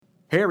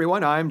Hey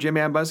everyone, I'm Jim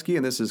Ambuske,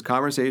 and this is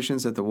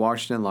Conversations at the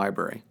Washington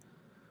Library.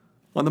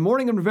 On the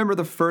morning of November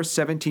the 1st,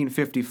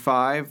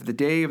 1755, the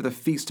day of the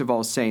Feast of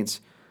All Saints,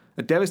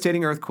 a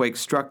devastating earthquake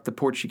struck the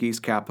Portuguese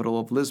capital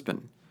of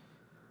Lisbon.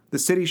 The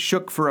city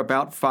shook for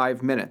about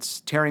 5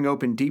 minutes, tearing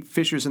open deep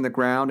fissures in the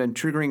ground and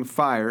triggering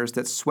fires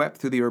that swept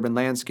through the urban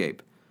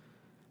landscape.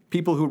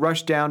 People who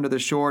rushed down to the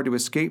shore to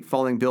escape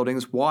falling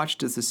buildings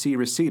watched as the sea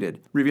receded,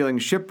 revealing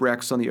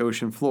shipwrecks on the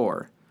ocean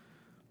floor.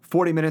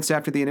 40 minutes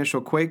after the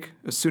initial quake,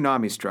 a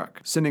tsunami struck,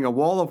 sending a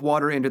wall of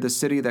water into the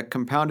city that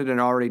compounded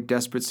an already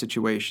desperate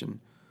situation.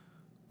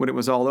 When it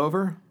was all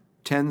over,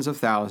 tens of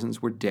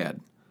thousands were dead.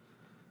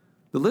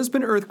 The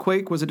Lisbon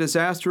earthquake was a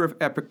disaster of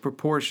epic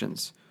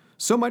proportions,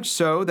 so much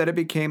so that it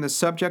became the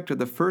subject of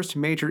the first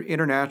major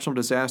international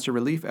disaster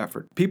relief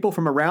effort. People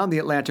from around the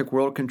Atlantic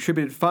world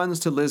contributed funds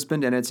to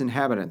Lisbon and its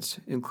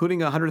inhabitants,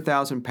 including a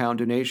 £100,000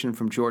 donation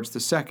from George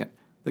II,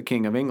 the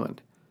King of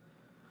England.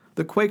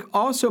 The quake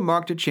also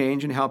marked a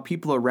change in how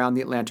people around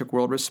the Atlantic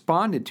world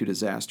responded to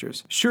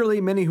disasters.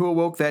 Surely many who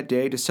awoke that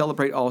day to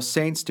celebrate All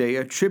Saints' Day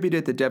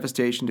attributed the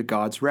devastation to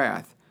God's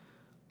wrath.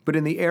 But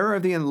in the era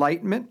of the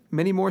Enlightenment,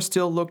 many more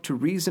still looked to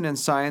reason and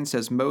science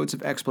as modes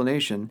of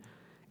explanation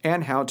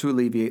and how to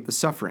alleviate the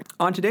suffering.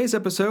 On today's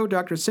episode,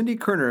 Dr. Cindy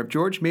Kerner of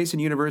George Mason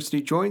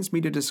University joins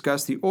me to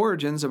discuss the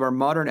origins of our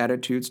modern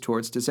attitudes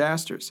towards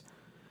disasters.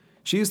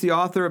 She is the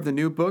author of the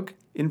new book,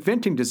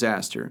 Inventing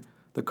Disaster: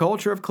 The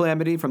Culture of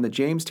Calamity from the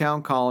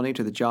Jamestown Colony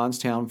to the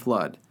Johnstown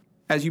Flood.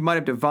 As you might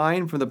have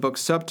divined from the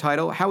book's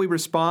subtitle, how we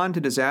respond to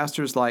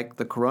disasters like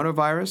the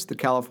coronavirus, the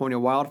California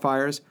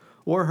wildfires,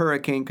 or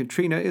Hurricane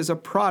Katrina is a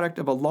product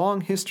of a long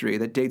history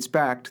that dates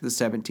back to the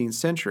 17th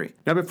century.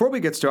 Now, before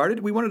we get started,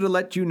 we wanted to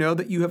let you know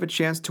that you have a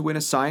chance to win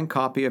a signed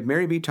copy of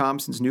Mary V.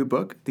 Thompson's new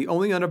book, The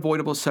Only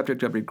Unavoidable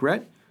Subject of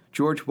Regret,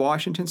 George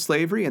Washington,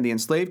 Slavery, and the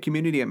Enslaved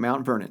Community at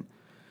Mount Vernon.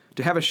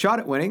 To have a shot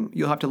at winning,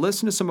 you'll have to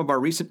listen to some of our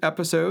recent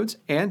episodes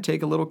and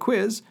take a little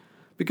quiz,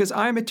 because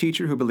I'm a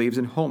teacher who believes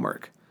in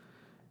homework.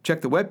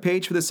 Check the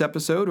webpage for this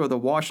episode or the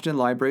Washington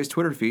Library's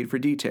Twitter feed for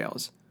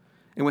details.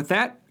 And with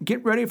that,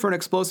 get ready for an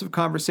explosive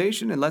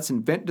conversation and let's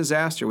invent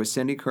disaster with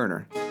Cindy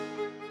Kerner.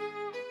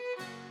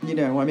 I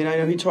know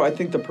I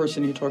think the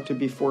person he talked to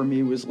before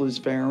me was Liz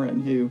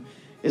Barron, who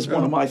is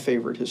one of my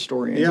favorite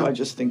historians. Yeah. I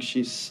just think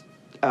she's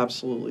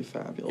absolutely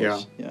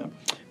fabulous. Yeah.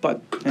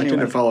 But anyway. I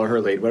tend to follow her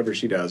lead. Whatever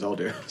she does, I'll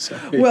do. So.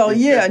 Well,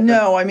 yeah,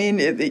 no, I mean,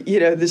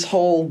 this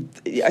whole,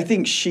 I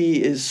think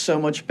she is so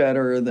much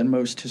better than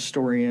most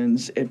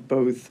historians at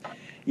both,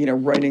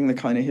 writing the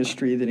kind of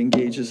history that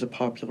engages a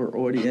popular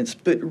audience,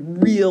 but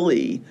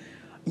really,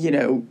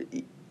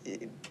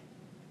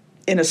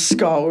 in a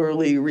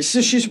scholarly,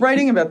 so she's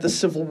writing about the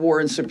Civil War,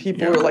 and so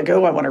people are like,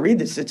 oh, I want to read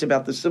this. It's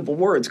about the Civil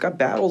War. It's got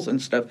battles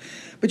and stuff.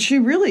 But she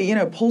really,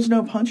 pulls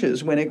no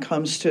punches when it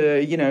comes to,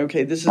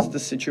 okay, this is the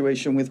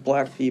situation with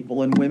black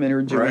people and women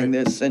are doing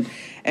this.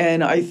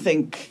 And I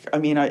think,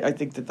 I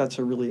think that that's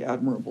a really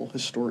admirable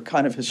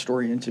kind of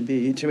historian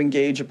to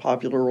engage a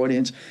popular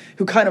audience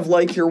who kind of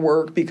like your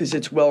work because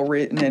it's well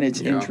written and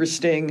it's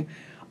interesting.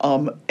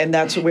 And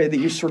that's a way that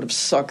you sort of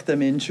suck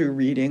them into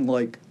reading,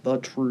 like, the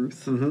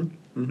truth. Mm-hmm.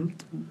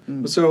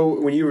 Mm-hmm. So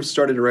when you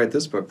started to write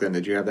this book, then,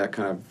 did you have that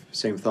kind of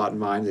same thought in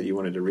mind, that you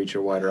wanted to reach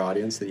a wider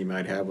audience than you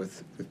might have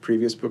with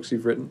previous books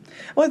you've written?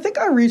 Well, I think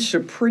I reached a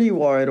pretty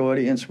wide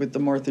audience with the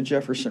Martha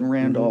Jefferson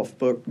Randolph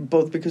book,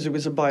 both because it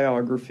was a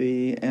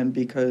biography and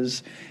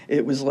because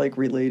it was,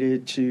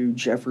 related to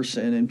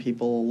Jefferson, and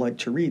people like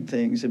to read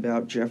things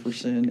about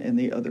Jefferson and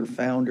the other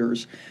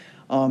founders.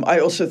 I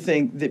also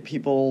think that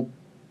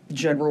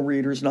general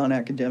readers,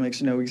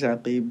 non-academics, know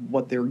exactly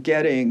what they're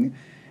getting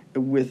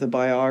with a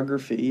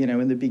biography.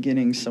 In the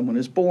beginning, someone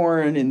is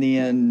born. In the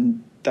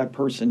end, that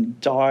person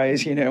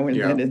dies. And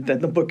then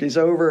the book is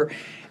over.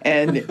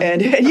 And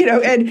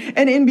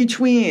in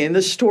between,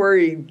 the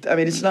story,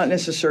 it's not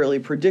necessarily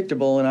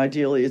predictable, and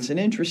ideally it's an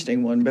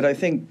interesting one. But I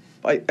think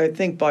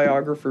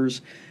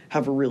biographers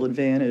have a real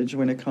advantage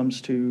when it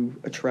comes to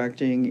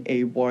attracting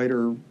a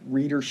wider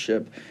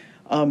readership.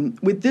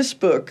 With this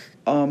book,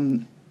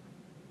 I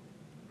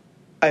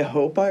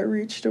hope I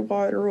reached a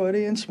wider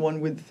audience.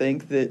 One would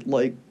think that,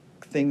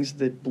 things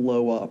that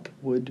blow up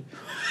would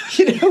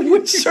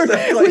sort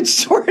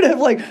of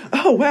like,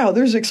 oh wow,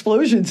 there's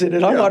explosions in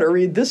it. I want to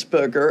read this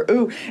book, or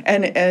ooh,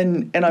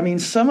 and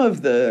some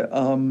of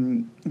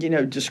the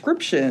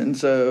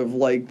descriptions of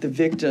the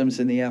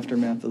victims in the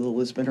aftermath of the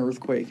Lisbon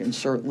earthquake, and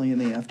certainly in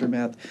the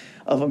aftermath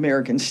of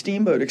American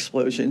steamboat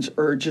explosions,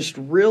 are just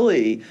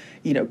really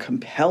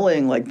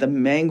compelling. The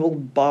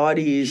mangled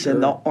bodies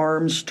and the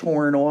arms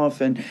torn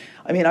off, and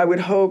I would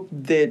hope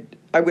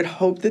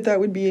that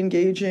would be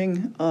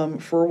engaging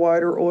for a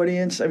wider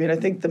audience. I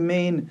think the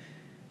main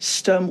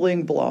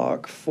stumbling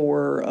block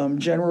for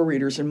general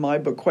readers in my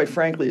book, quite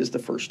frankly, is the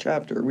first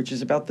chapter, which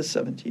is about the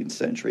 17th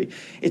century.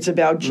 It's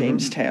about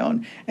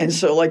Jamestown. And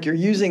so, you're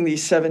using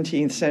these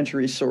 17th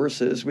century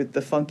sources with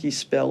the funky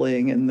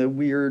spelling and the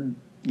weird,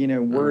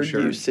 word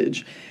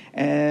usage.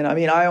 And I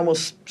mean, I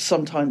almost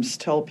sometimes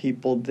tell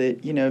people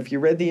that, you know, if you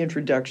read the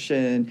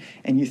introduction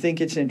and you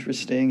think it's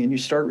interesting and you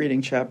start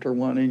reading chapter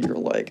 1 and you're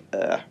like,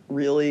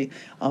 really?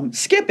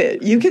 Skip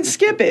it. You can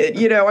skip it.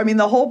 You know, I mean,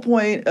 the whole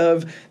point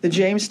of the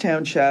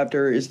Jamestown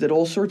chapter is that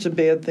all sorts of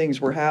bad things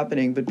were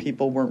happening, but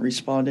people weren't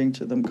responding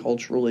to them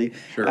culturally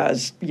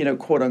as, you know,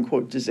 quote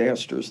unquote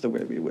disasters the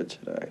way we would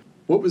today.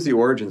 What was the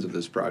origins of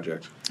this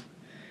project?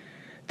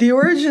 The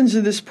origins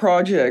of this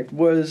project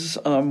was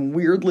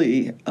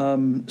weirdly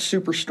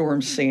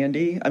Superstorm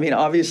Sandy. I mean,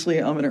 obviously,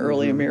 I'm an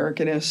early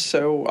Americanist,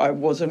 so I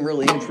wasn't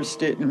really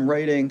interested in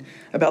writing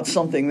about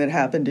something that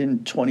happened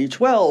in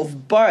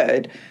 2012.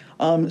 But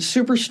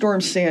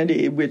Superstorm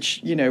Sandy, which,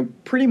 you know,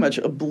 pretty much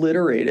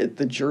obliterated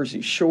the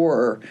Jersey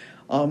Shore,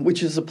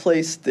 which is a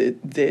place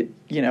that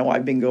you know,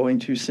 I've been going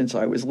to since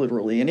I was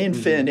literally an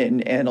infant,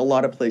 and a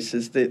lot of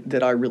places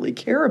that I really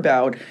care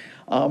about,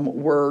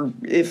 were,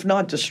 if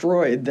not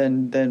destroyed,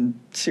 then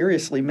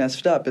seriously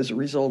messed up as a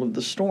result of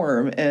the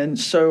storm. And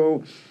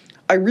so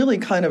I really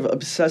kind of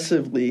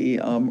obsessively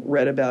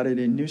read about it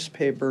in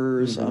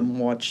newspapers,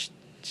 watched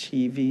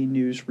TV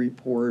news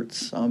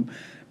reports,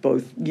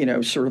 both, you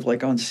know, sort of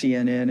like on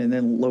CNN and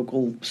then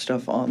local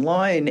stuff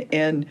online.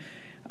 And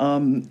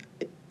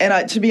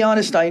to be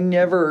honest, I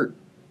never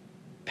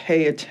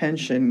pay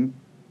attention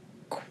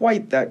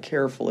quite that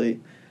carefully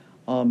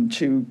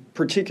to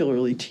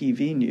particularly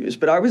TV news.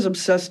 But I was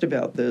obsessed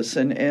about this,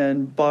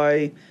 and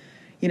by,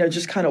 you know,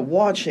 just kind of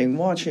watching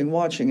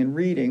and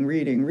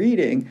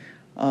reading,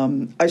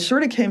 I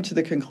sort of came to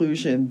the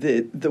conclusion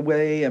that the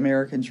way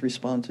Americans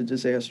respond to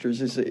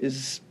disasters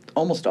is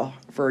almost a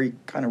very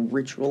kind of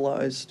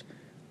ritualized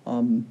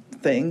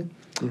thing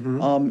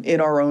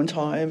in our own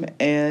time.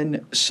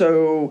 And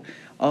so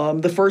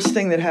the first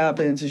thing that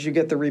happens is you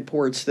get the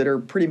reports that are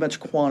pretty much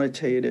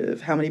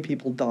quantitative. How many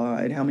people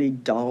died? How many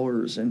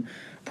dollars in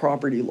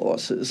property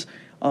losses?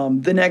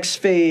 The next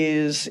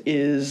phase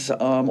is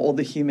all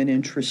the human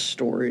interest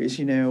stories,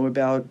 you know,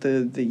 about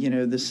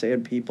the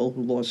sad people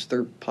who lost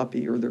their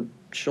puppy or their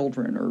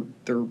children or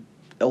their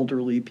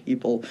elderly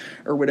people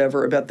or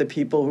whatever, about the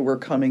people who were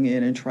coming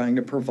in and trying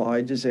to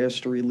provide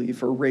disaster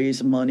relief or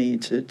raise money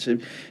to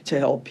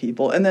help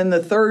people. And then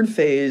the third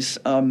phase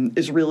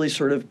is really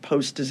sort of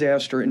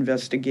post-disaster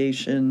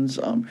investigations,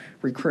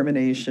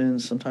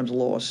 recriminations, sometimes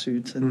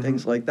lawsuits and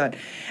things like that.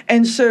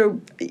 And so,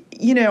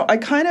 you know, I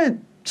kind of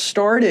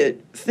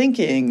started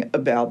thinking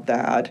about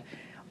that,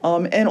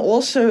 and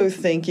also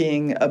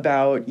thinking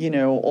about, you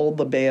know, all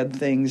the bad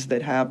things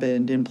that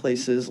happened in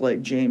places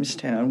like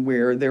Jamestown,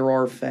 where there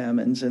are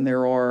famines and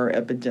there are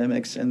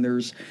epidemics and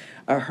there's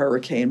a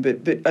hurricane.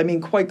 But I mean,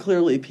 quite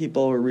clearly,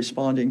 people are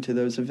responding to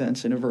those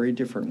events in a very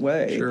different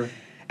way. Sure.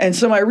 And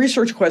so my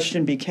research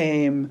question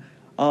became,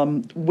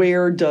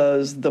 where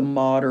does the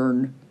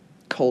modern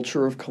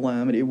culture of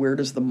calamity, where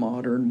does the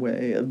modern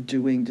way of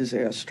doing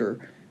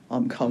disaster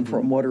come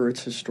from? What are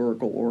its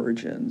historical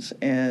origins?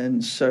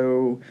 And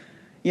so,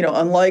 you know,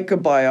 unlike a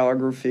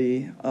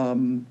biography,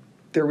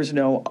 there was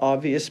no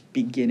obvious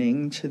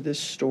beginning to this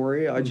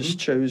story. I just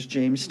chose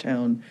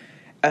Jamestown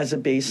as a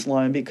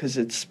baseline because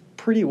it's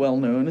pretty well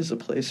known as a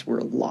place where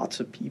lots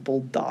of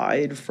people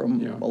died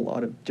from a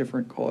lot of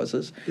different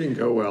causes. Didn't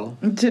go well.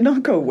 It did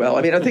not go well.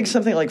 I mean, I think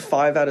something like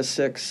 5 out of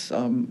 6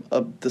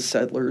 of the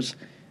settlers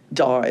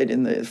died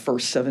in the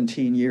first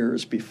 17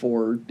 years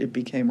before it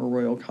became a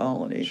royal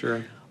colony.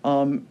 Sure.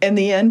 And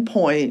the end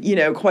point, you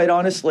know, quite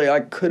honestly,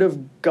 I could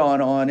have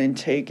gone on and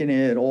taken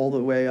it all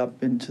the way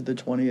up into the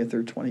 20th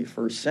or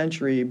 21st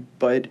century,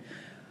 but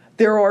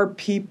there are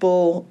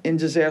people in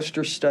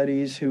disaster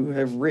studies who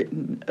have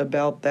written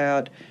about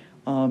that.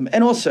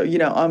 And also, you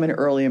know, I'm an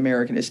early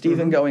Americanist.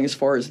 Even going as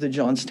far as the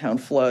Johnstown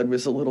flood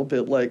was a little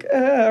bit like,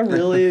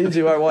 really,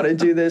 do I want to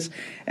do this?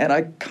 And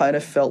I kind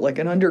of felt like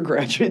an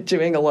undergraduate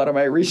doing a lot of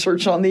my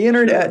research on the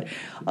internet.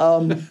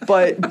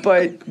 But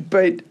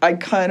I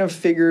kind of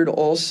figured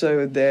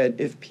also that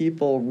if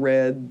people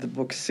read the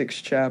book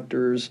 6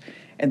 chapters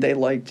and they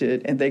liked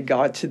it and they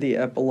got to the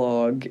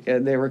epilogue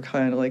and they were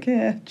kind of like,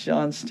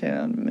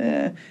 Johnstown,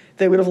 meh,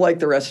 they would have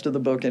liked the rest of the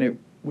book and it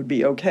would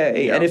be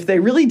okay. Yeah. And if they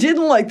really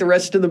didn't like the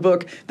rest of the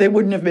book, they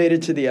wouldn't have made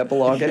it to the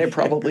epilogue, and it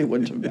probably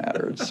wouldn't have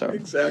mattered. So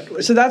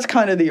exactly. So that's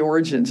kind of the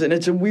origins, and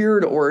it's a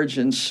weird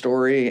origin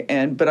story,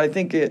 but I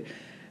think it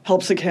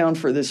helps account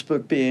for this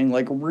book being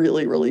like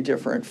really, really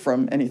different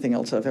from anything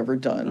else I've ever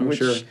done,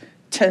 which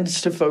tends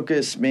to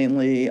focus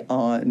mainly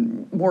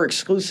on, more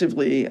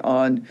exclusively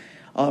on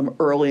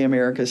early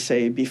America,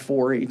 say,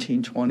 before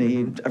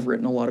 1820. I've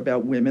written a lot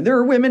about women. There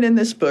are women in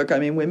this book. I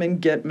mean, women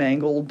get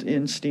mangled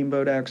in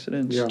steamboat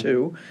accidents,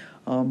 too.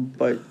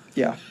 But,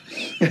 yeah.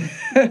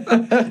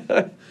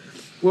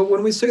 Well,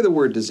 when we say the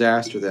word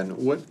disaster, then,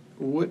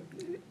 what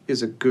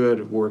is a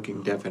good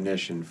working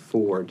definition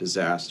for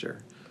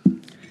disaster?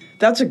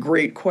 That's a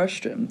great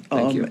question.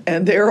 Thank you.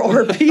 And there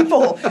are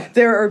people,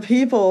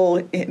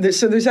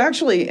 so there's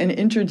actually an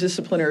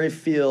interdisciplinary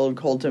field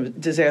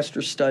called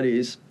disaster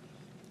studies,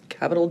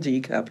 capital D,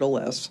 capital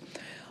S,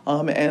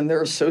 And there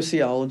are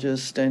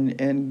sociologists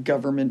and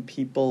government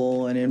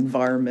people and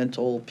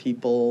environmental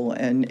people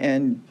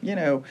and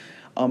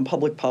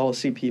public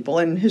policy people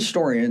and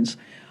historians.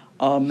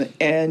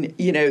 And,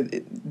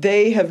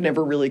 they have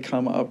never really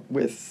come up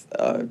with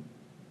a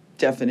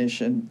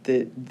definition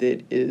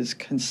that is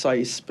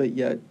concise but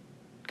yet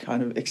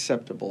kind of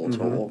acceptable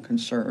to all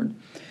concerned.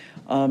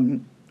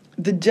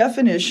 The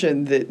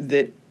definition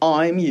that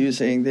I'm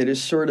using that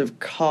is sort of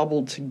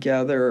cobbled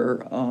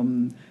together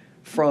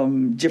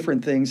from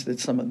different things that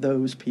some of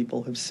those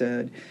people have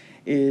said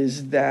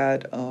is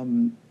that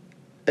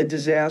a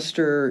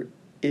disaster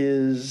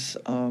is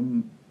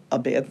a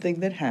bad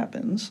thing that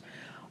happens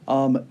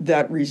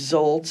that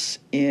results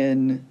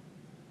in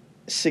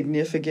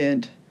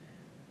significant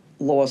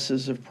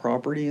losses of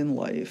property and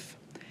life.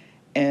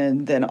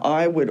 And then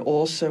I would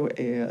also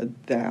add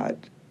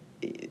that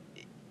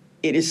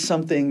it is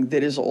something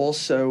that is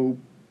also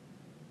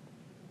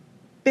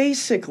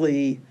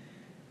basically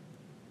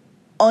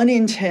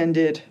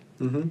unintended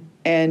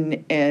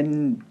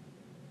and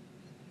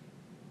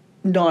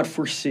not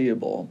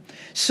foreseeable.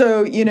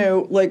 So,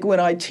 like when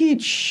I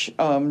teach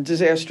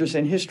disasters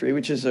in history,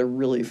 which is a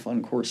really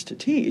fun course to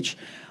teach,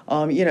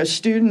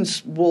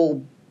 students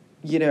will,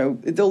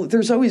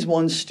 there's always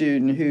one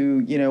student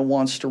who,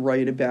 wants to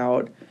write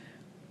about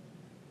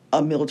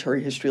a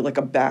military history, like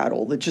a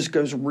battle that just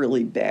goes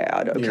really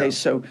bad. Okay,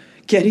 so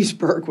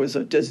Gettysburg was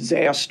a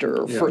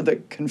disaster for the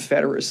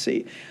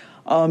Confederacy.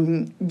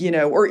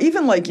 Or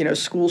even like,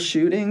 school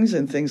shootings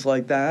and things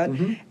like that.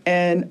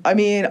 And I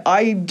mean,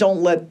 I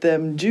don't let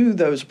them do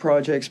those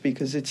projects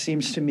because it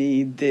seems to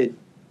me that,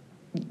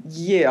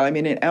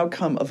 an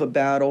outcome of a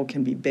battle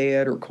can be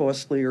bad or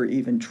costly or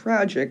even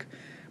tragic.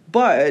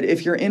 But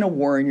if you're in a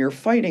war and you're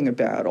fighting a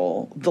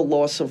battle, the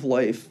loss of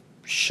life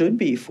should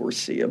be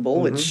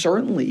foreseeable. It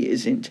certainly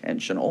is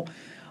intentional.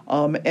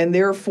 And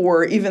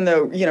therefore, even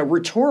though,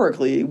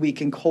 rhetorically we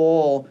can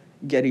call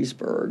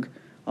Gettysburg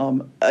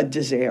a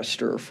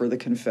disaster for the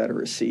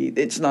Confederacy,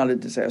 it's not a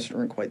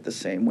disaster in quite the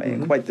same way,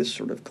 in quite this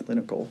sort of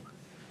clinical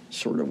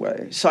sort of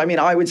way. So,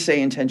 I would say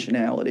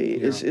intentionality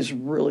is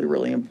really,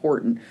 really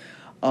important.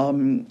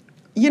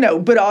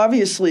 But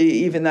obviously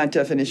even that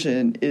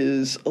definition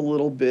is a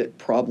little bit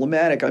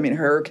problematic.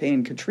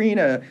 Hurricane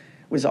Katrina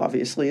was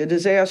obviously a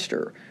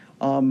disaster.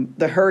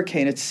 The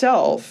hurricane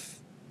itself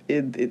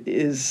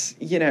is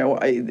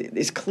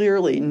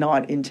clearly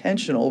not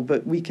intentional,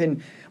 but we can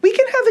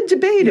have a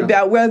debate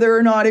about whether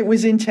or not it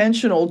was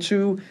intentional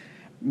to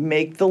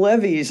make the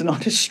levees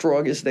not as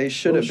strong as they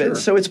should have been.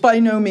 So it's by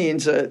no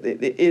means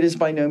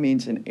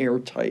an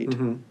airtight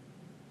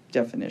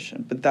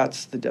definition, but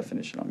that's the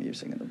definition I'm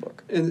using in the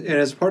book. And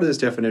as part of this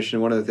definition,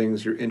 one of the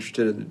things you're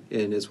interested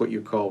in is what you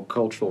call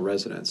cultural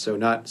resonance. So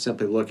not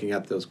simply looking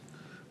at those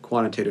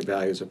quantitative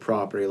values of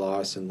property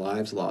loss and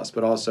lives lost,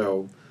 but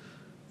also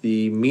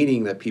the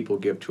meaning that people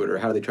give to it or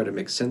how they try to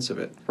make sense of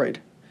it. Right.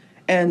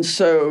 And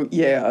so,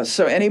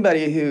 so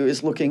anybody who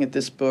is looking at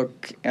this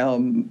book,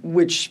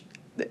 which,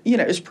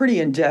 is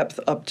pretty in-depth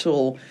up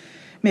till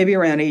maybe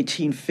around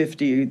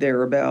 1850,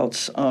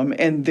 thereabouts,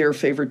 and their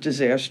favorite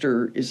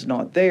disaster is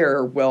not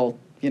there, well,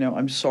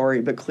 I'm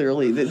sorry, but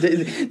clearly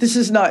this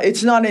is not,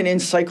 it's not an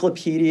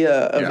encyclopedia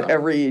of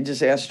every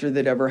disaster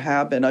that ever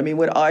happened.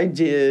 What I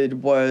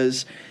did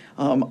was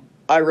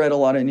I read a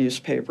lot of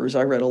newspapers,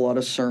 I read a lot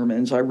of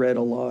sermons, I read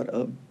a lot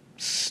of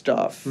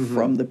stuff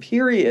from the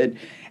period,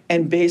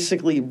 and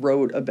basically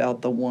wrote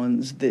about the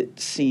ones that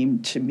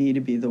seemed to me to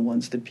be the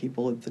ones that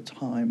people at the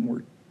time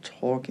were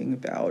talking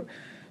about.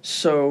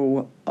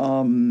 So,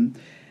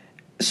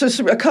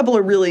 so a couple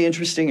of really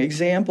interesting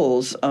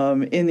examples.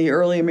 In the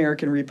early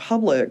American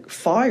Republic,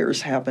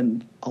 fires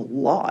happened a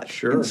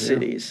lot in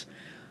cities.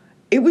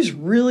 It was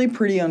really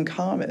pretty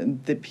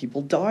uncommon that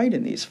people died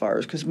in these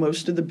fires because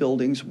most of the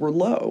buildings were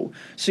low.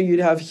 So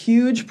you'd have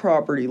huge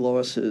property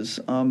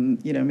losses.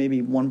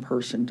 Maybe one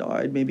person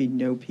died, maybe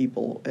no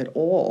people at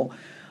all.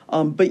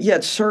 But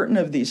yet certain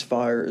of these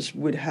fires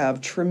would have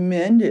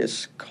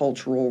tremendous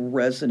cultural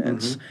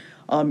resonance,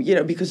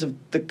 because of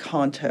the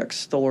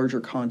context, the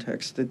larger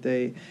context that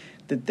they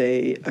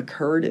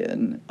occurred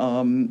in.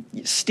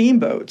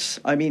 Steamboats.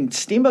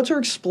 Steamboats are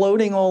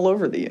exploding all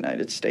over the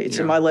United States.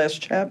 In my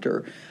last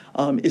chapter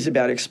is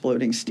about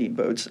exploding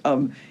steamboats.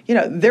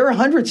 There are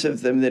hundreds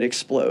of them that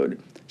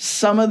explode.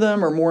 Some of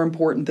them are more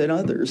important than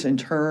others in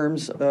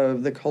terms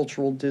of the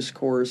cultural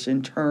discourse,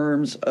 in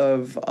terms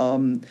of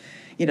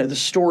the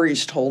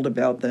stories told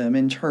about them,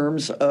 in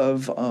terms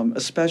of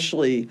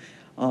especially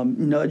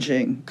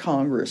nudging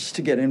Congress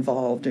to get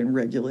involved in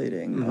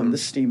regulating the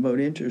steamboat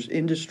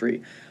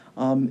industry.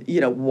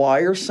 Why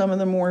are some of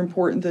them more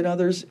important than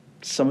others?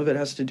 Some of it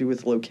has to do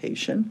with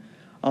location.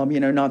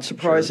 Not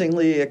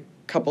surprisingly, a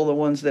couple of the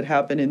ones that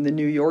happen in the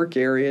New York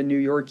area. New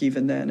York,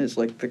 even then, is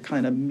like the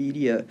kind of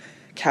media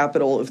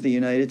capital of the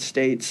United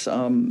States.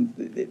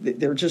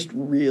 They're just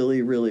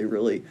really, really,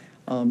 really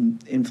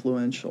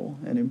influential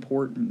and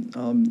important,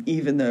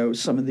 even though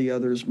some of the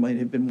others might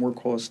have been more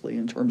costly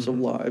in terms of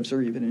lives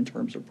or even in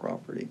terms of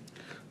property.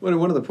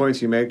 One of the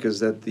points you make is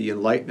that the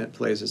Enlightenment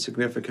plays a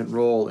significant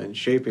role in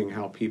shaping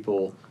how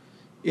people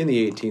in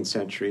the 18th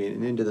century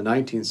and into the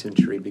 19th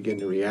century begin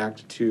to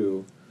react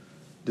to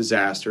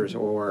disasters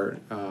or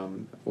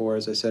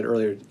as I said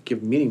earlier,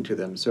 give meaning to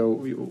them.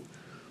 So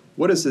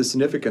what is the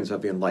significance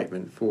of the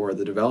Enlightenment for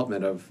the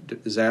development of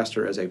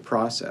disaster as a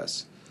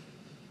process?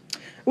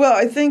 Well,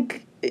 I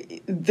think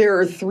there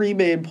are three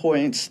main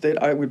points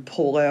that I would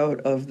pull out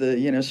of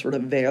the, sort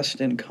of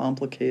vast and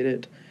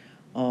complicated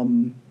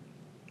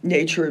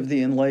nature of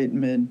the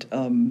Enlightenment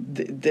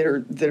that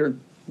are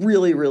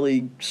really,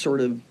 really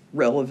sort of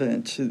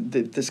relevant to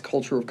this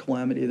culture of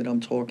calamity that I'm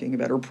talking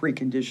about, or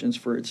preconditions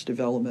for its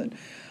development.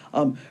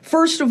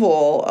 First of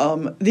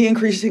all, the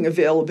increasing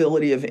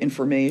availability of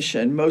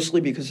information,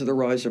 mostly because of the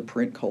rise of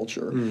print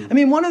culture. I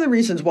mean, one of the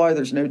reasons why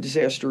there's no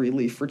disaster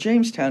relief for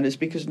Jamestown is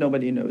because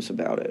nobody knows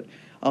about it.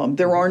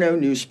 There are no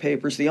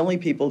newspapers. The only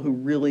people who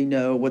really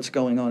know what's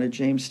going on at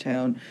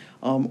Jamestown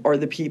are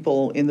the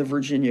people in the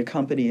Virginia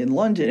Company in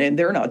London, and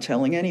they're not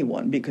telling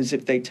anyone, because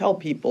if they tell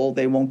people,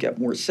 they won't get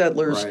more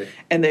settlers, right,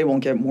 and they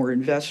won't get more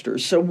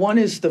investors. So one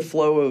is the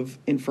flow of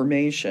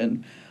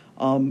information.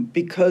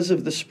 Because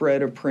of the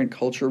spread of print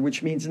culture,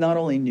 which means not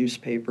only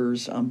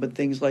newspapers, but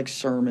things like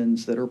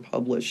sermons that are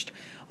published,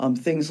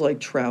 things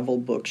like travel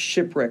books,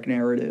 shipwreck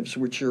narratives,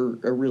 which are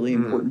a really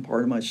important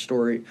part of my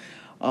story,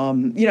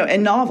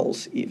 and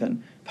novels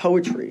even,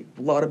 poetry,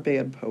 a lot of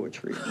bad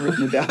poetry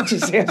written about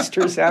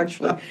disasters,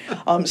 actually.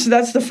 So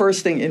that's the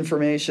first thing,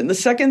 information. The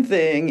second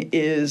thing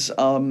is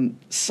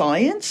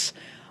science.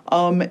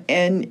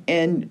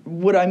 And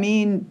what I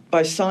mean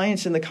by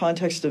science in the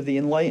context of the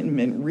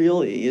Enlightenment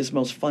really is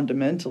most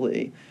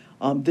fundamentally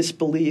this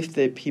belief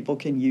that people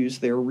can use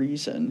their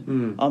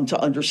reason to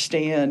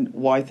understand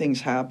why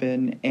things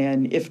happen,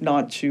 and if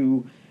not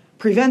to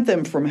prevent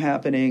them from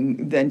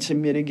happening, then to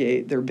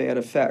mitigate their bad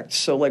effects.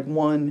 So like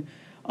one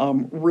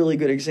really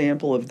good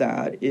example of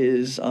that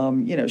is,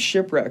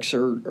 shipwrecks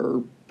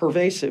are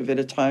pervasive at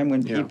a time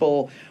when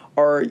people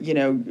are,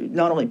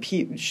 not only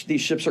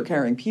these ships are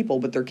carrying people,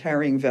 but they're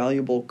carrying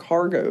valuable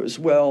cargoes.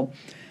 Well,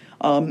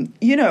 in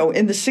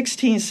the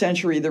 16th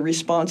century, the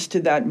response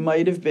to that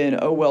might have been,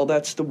 oh, well,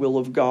 that's the will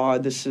of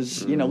God. This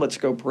is, let's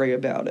go pray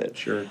about it.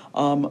 Sure.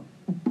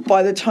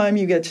 By the time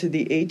you get to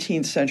the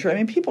 18th century, I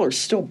mean, people are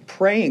still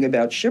praying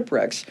about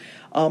shipwrecks,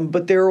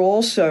 but they're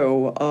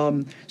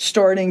also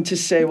starting to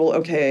say, well,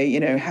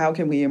 okay, how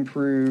can we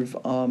improve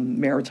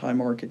maritime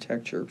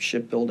architecture,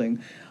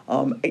 shipbuilding?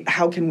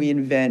 How can we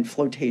invent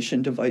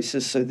flotation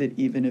devices so that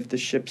even if the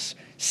ships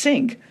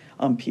sink,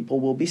 people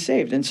will be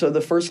saved? And so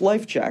the first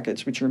life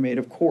jackets, which are made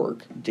of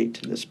cork, date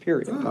to this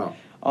period. Oh.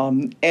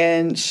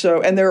 And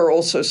there are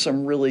also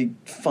some really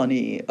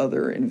funny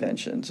other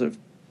inventions of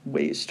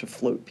ways to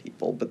float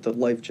people, but the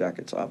life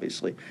jackets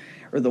obviously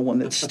are the one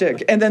that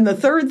stick. And then the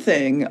third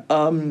thing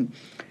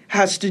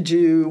has to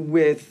do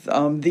with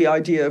the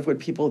idea of what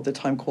people at the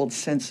time called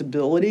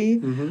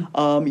sensibility,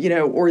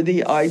 or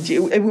the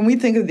idea. And when we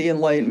think of the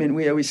Enlightenment,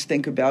 we always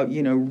think about,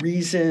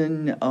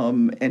 reason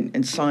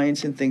and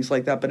science and things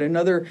like that. But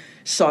another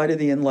side of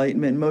the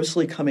Enlightenment,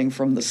 mostly coming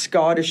from the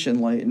Scottish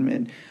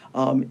Enlightenment,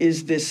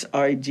 is this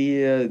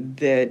idea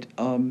that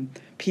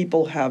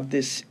people have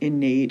this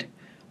innate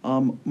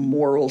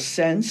moral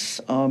sense,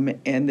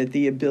 and that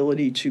the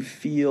ability to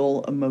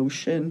feel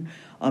emotion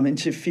and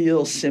to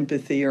feel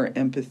sympathy or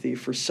empathy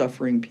for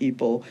suffering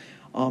people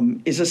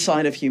is a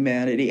sign of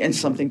humanity and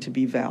something to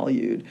be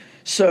valued.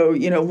 So,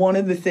 one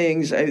of the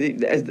things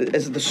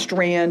as the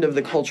strand of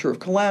the culture of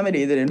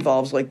calamity that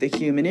involves like the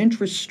human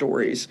interest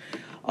stories,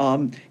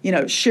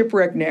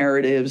 shipwreck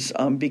narratives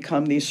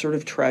become these sort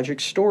of tragic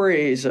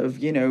stories of,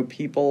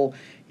 people,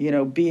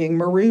 being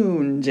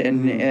marooned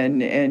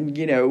and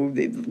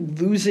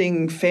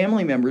losing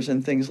family members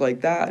and things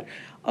like that.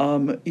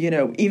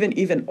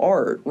 Even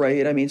art,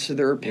 right? I mean, so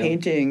there are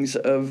paintings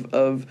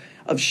of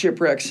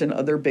shipwrecks and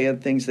other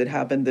bad things that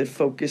happen that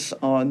focus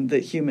on the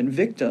human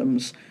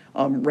victims,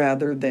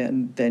 rather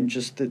than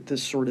just the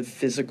sort of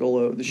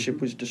physical, the ship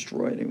was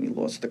destroyed and we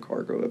lost the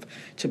cargo of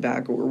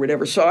tobacco or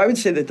whatever. So I would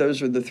say that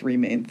those are the three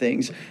main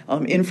things: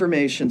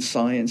 information,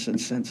 science,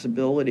 and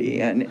sensibility.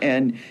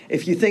 And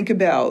if you think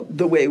about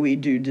the way we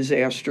do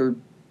disaster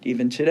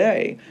even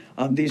today,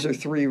 these are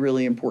three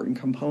really important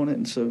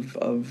components of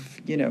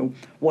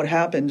what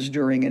happens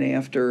during and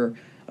after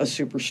a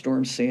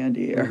superstorm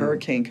Sandy, a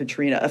Hurricane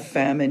Katrina, a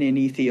famine in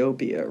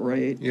Ethiopia,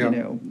 right? Yeah.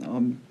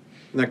 And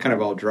that kind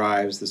of all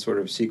drives the sort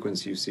of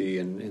sequence you see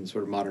in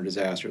sort of modern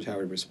disasters, how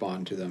we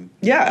respond to them.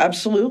 Yeah,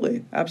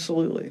 absolutely.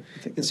 Absolutely.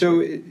 And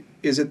so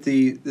is it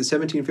the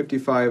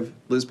 1755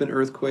 Lisbon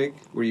earthquake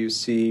where you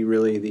see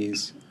really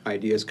these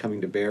ideas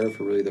coming to bear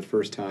for really the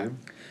first time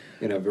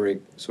in a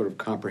very sort of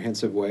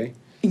comprehensive way?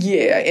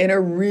 Yeah, in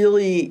a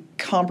really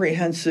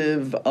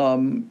comprehensive,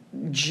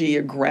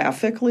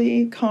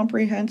 geographically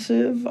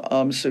comprehensive.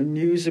 So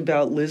news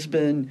about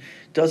Lisbon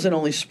doesn't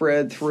only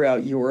spread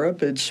throughout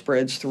Europe, it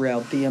spreads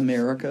throughout the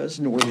Americas,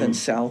 north and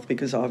south,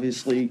 because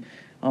obviously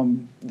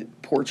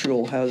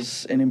Portugal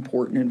has an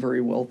important and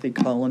very wealthy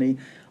colony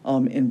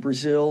in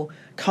Brazil.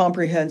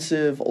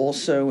 Comprehensive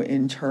also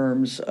in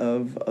terms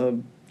of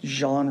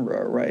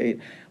genre, right?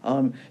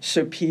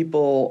 So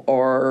people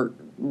are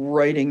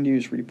writing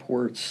news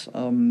reports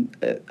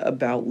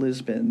about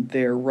Lisbon.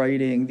 They're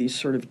writing these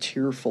sort of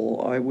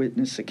tearful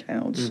eyewitness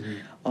accounts.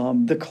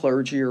 The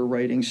clergy are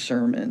writing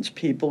sermons.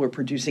 People are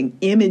producing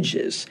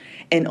images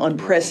and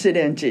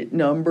unprecedented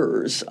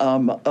numbers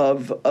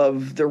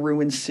of the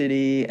ruined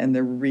city and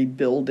the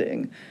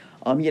rebuilding.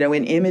 And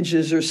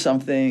images are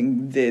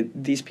something that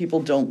these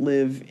people don't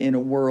live in a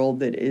world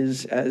that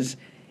is as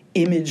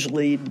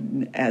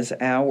image-laden as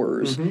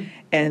ours.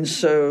 And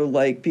so,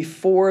 like,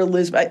 before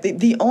Lisbon,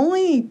 the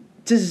only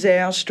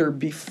disaster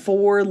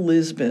before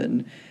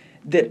Lisbon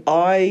that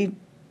I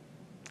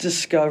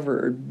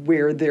discovered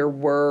where there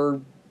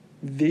were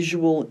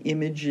visual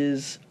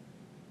images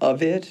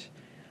of it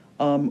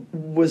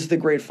was the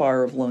Great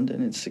Fire of London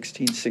in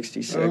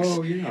 1666.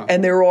 Oh, yeah.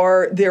 And there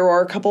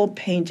are a couple of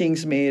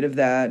paintings made of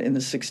that in the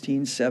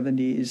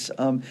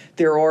 1670s.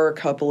 There are a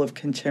couple of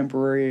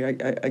contemporary,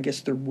 I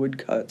guess they're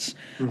woodcuts.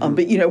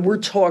 But, we're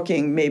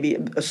talking maybe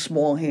a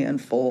small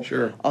handful.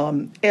 Sure.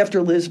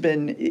 After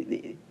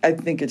Lisbon, I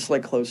think it's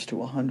like close to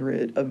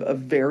 100 of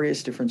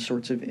various different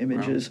sorts of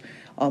images. Wow.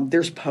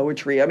 There's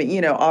poetry. I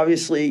mean,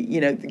 obviously,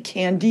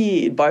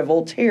 Candide by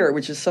Voltaire,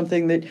 which is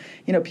something that,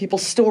 people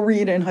still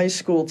read in high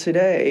school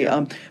today.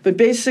 Yeah. But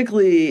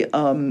basically,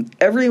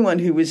 everyone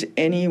who was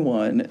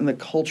anyone in the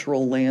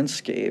cultural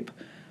landscape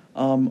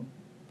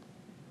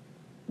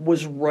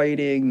was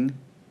writing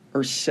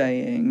or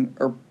saying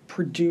or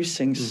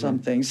producing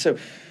something. So,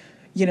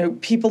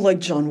 people like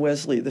John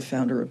Wesley, the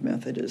founder of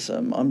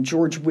Methodism,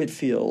 George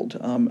Whitefield,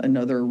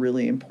 another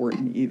really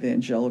important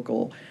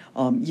evangelical,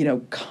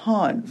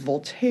 Kant,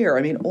 Voltaire,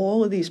 I mean,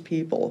 all of these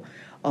people,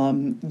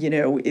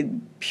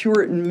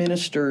 Puritan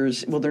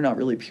ministers, well, they're not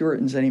really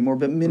Puritans anymore,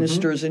 but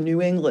ministers in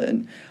New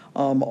England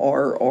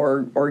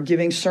are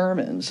giving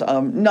sermons,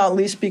 not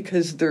least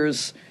because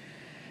there's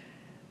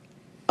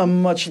a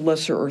much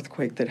lesser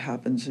earthquake that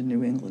happens in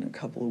New England a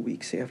couple of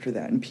weeks after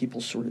that, and people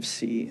sort of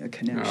see a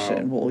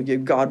connection. Oh. Well,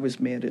 God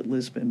was mad at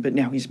Lisbon, but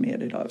now he's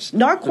mad at us.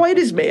 Not quite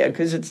as mad,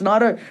 because it's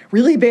not a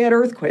really bad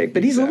earthquake,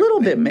 but he's a little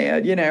bit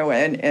mad,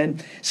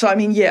 and so, I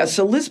mean,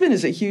 so Lisbon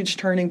is a huge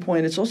turning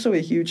point. It's also a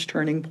huge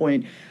turning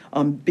point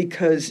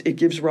because it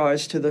gives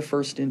rise to the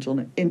first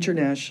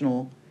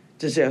international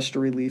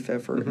disaster relief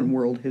effort in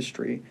world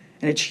history,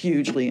 and it's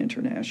hugely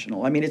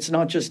international. I mean, it's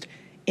not just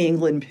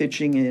England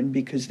pitching in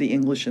because the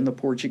English and the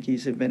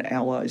Portuguese have been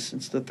allies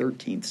since the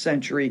 13th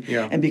century,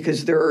 and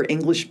because there are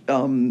English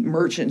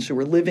merchants who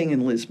are living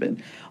in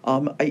Lisbon.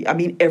 I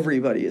mean,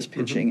 everybody is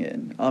pitching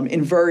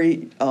in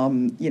very,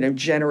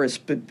 generous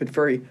but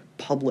very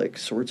public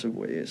sorts of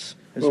ways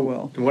as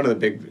well. And one of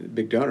the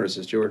big donors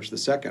is George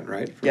II,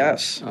 right?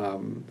 Yes.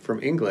 From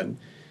England.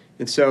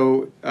 And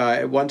so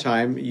at one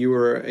time you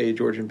were a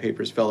Georgian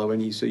Papers Fellow,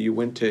 and so you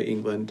went to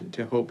England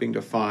hoping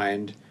to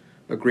find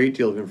a great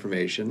deal of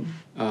information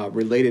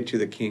related to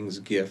the king's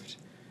gift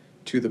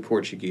to the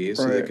Portuguese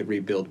so they could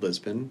rebuild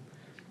Lisbon.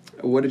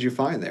 What did you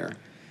find there?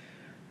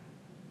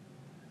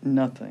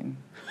 Nothing.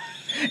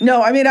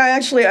 No, I mean,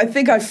 I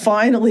think I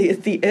finally,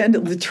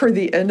 toward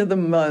the end of the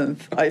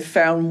month, I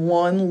found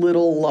one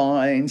little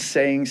line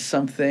saying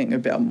something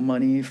about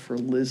money for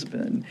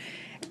Lisbon.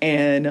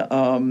 And,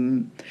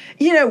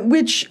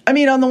 which, I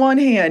mean, on the one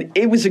hand,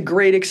 it was a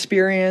great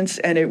experience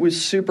and it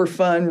was super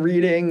fun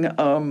reading,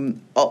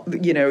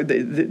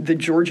 the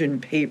Georgian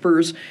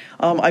papers.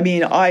 I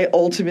mean, I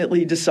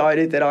ultimately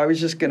decided that I was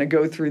just going to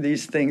go through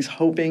these things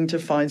hoping to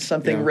find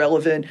something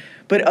relevant.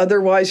 But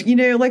otherwise,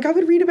 I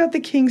would read about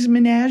the King's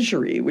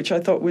Menagerie, which I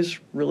thought was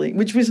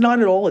which was not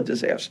at all a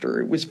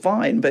disaster. It was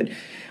fine, but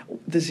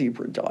the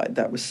zebra died.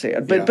 That was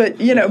sad. But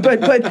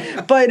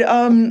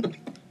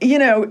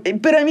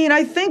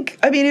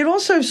I mean, it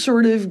also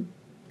sort of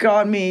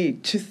got me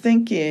to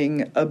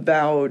thinking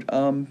about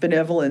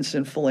benevolence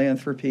and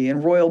philanthropy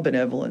and royal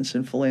benevolence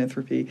and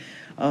philanthropy,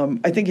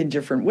 I think in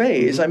different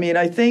ways. I mean,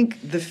 I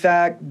think the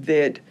fact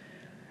that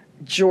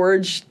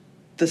George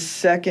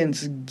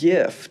II's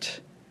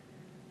gift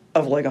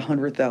of like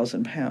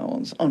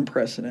 £100,000,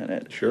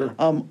 unprecedented,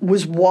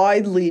 was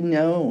widely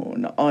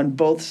known on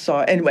both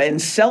sides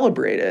and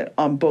celebrated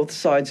on both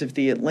sides of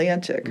the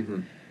Atlantic.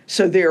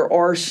 So there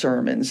are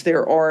sermons,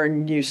 there are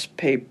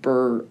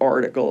newspaper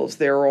articles,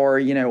 there are,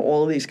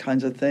 all of these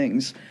kinds of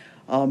things.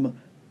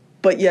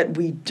 But yet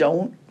we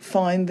don't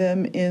find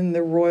them in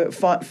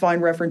the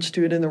find reference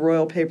to it in the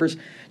royal papers.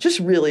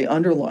 Just really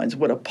underlines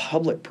what a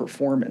public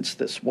performance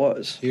this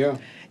was. Yeah.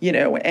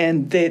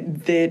 And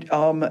that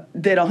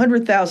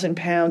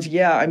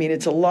 £100,000, I mean,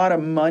 it's a lot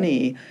of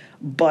money,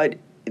 but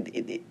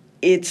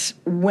it's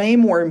way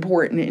more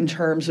important in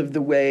terms of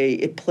the way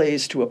it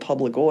plays to a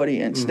public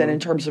audience than in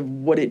terms of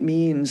what it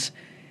means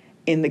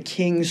in the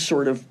king's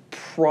sort of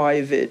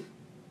private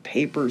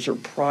papers or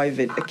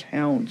private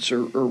accounts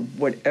or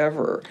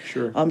whatever.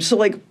 Sure. So,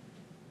 like,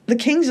 the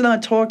king's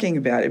not talking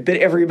about it, but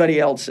everybody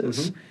else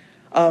is,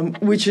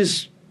 which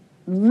is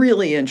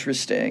really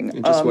interesting.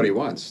 And just what he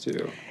wants,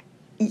 too.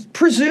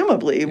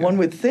 Presumably, one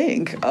would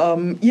think,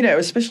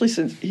 especially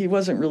since he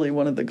wasn't really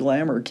one of the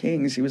glamour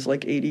kings. He was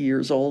like 80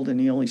 years old and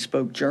he only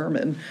spoke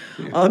German,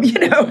 and then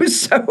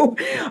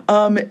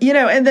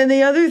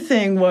the other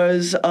thing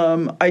was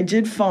I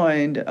did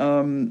find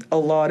a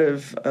lot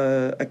of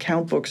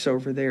account books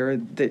over there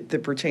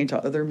that pertain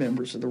to other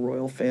members of the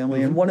royal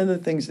family. And one of the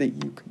things that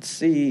you could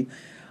see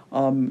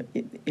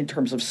in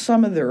terms of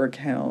some of their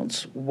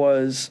accounts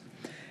was,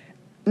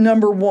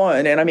 number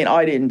one, and I mean,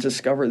 I didn't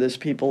discover this,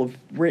 people have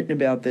written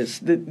about this,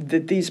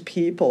 that these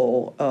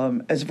people,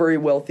 as very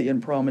wealthy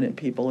and prominent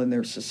people in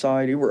their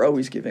society, were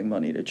always giving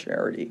money to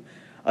charity.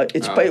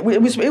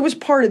 It was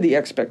part of the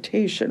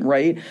expectation,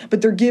 right?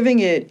 But they're giving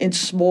it in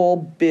small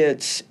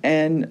bits,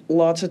 and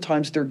lots of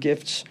times their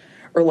gifts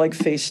are like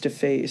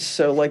face-to-face.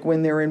 So like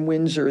when they're in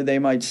Windsor, they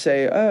might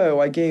say,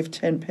 I gave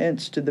 10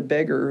 pence to the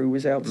beggar who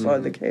was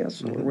outside the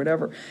castle or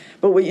whatever.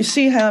 But what you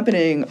see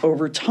happening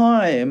over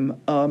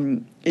time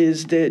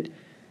is that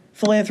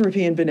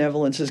philanthropy and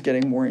benevolence is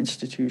getting more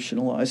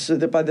institutionalized, so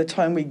that by the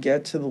time we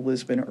get to the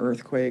Lisbon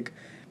earthquake,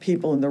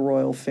 people in the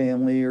royal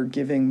family are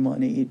giving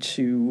money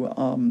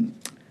to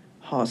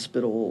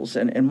hospitals,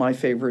 and my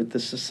favorite, the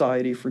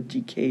Society for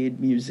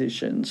Decayed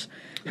Musicians,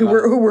 who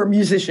were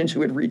musicians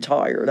who had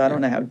retired. I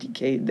don't know how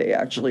decayed they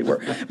actually were,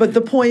 but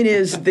the point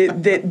is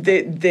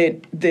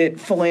that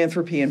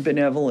philanthropy and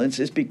benevolence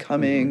is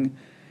becoming,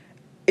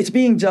 it's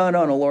being done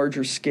on a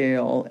larger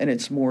scale, and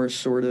it's more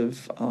sort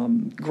of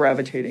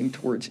gravitating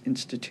towards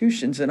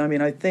institutions. And I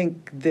mean, I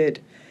think that,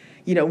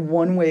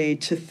 one way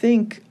to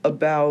think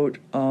about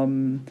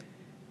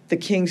the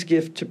King's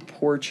gift to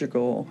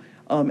Portugal,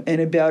 and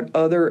about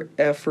other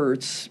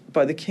efforts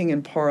by the King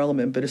and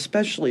Parliament, but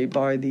especially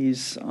by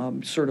these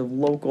sort of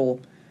local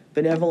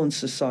benevolent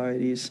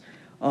societies,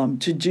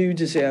 to do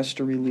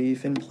disaster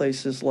relief in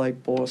places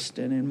like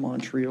Boston and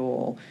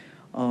Montreal,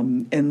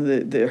 and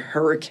the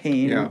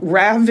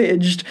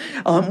hurricane-ravaged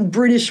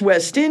British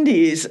West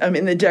Indies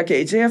in the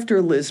decades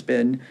after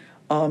Lisbon.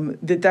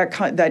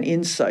 That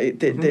insight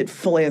that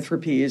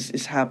philanthropy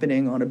is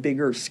happening on a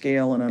bigger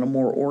scale and on a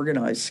more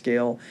organized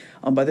scale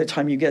by the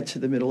time you get to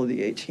the middle of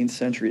the 18th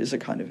century is a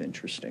kind of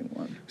interesting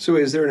one. So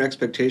is there an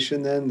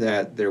expectation then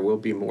that there will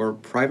be more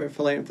private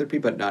philanthropy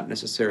but not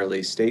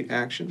necessarily state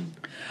action?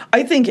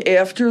 I think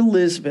after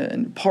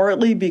Lisbon,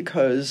 partly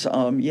because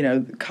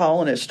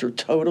colonists are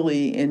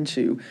totally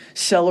into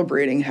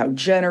celebrating how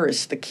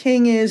generous the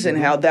king is and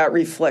how that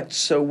reflects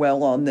so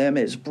well on them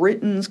as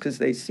Britons, because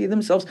they see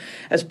themselves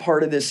as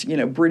part of this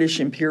British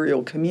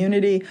imperial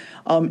community.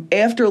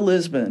 After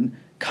Lisbon,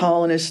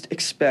 colonists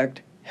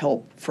expect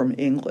help from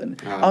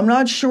England. I'm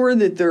not sure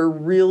that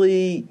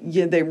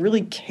they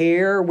really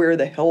care where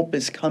the help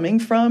is coming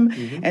from,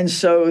 and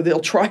so they'll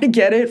try to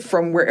get it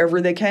from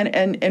wherever they can,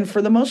 and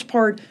for the most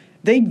part,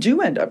 they do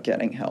end up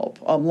getting help.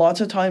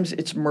 Lots of times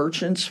it's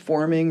merchants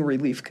forming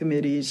relief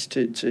committees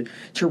to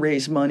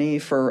raise money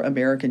for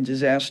American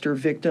disaster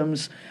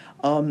victims.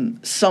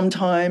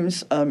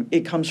 Sometimes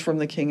it comes from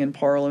the King and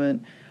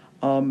Parliament.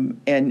 And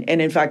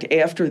in fact,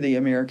 after the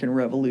American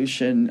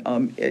Revolution,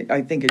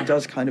 I think it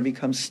does kind of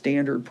become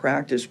standard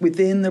practice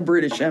within the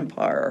British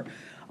Empire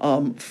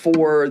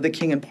for the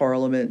King and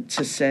Parliament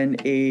to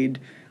send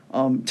aid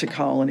to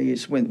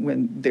colonies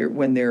when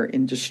they're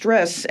in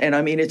distress. And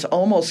I mean, it's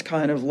almost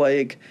kind of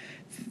like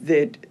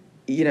that.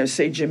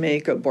 Say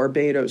Jamaica,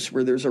 Barbados,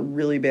 where there's a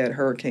really bad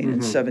hurricane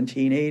in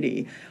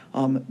 1780.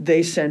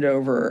 They send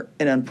over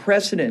an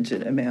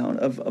unprecedented amount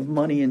of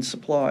money and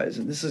supplies,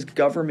 and this is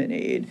government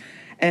aid.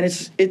 And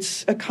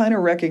it's a kind of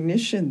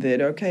recognition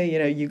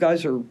that you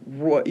guys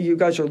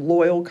are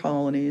loyal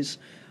colonies.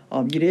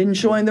 You didn't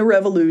join the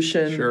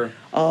revolution. Sure.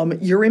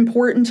 You're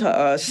important to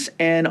us.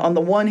 And on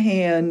the one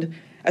hand,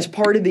 as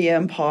part of the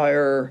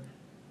empire,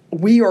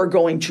 we are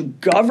going to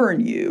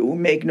govern you.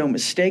 Make no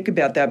mistake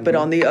about that. But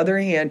on the other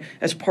hand,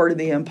 as part of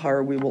the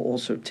empire, we will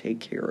also take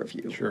care of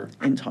you. Sure.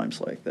 In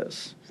times like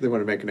this. So they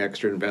want to make an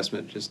extra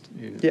investment,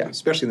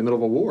 especially in the middle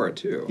of a war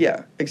too.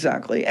 Yeah,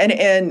 exactly.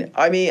 And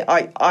I mean,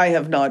 I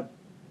have not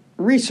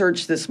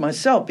researched this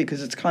myself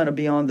because it's kind of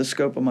beyond the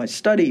scope of my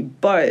study,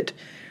 but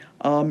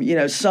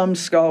some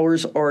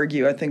scholars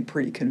argue, I think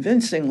pretty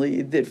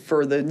convincingly, that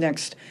for the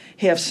next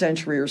half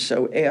century or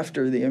so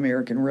after the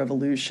American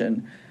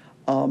Revolution,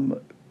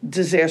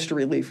 disaster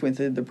relief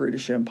within the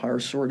British Empire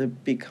sort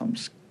of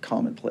becomes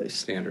commonplace.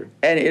 Standard.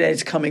 And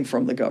it's coming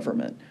from the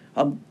government.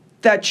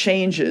 That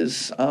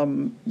changes, like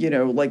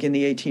in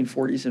the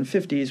 1840s and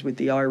 50s with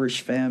the Irish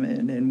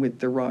famine and with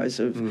the rise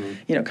of,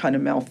 kind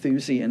of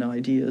Malthusian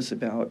ideas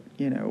about,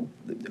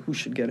 who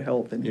should get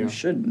help and who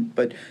shouldn't.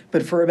 But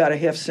for about a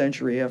half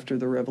century after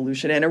the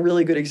Revolution, and a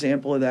really good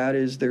example of that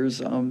is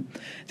there's a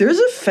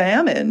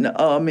famine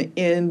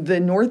in the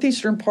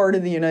northeastern part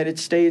of the United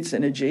States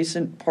and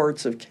adjacent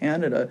parts of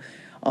Canada.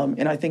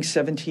 In I think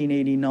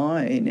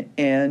 1789,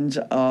 and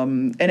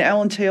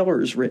Alan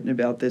Taylor has written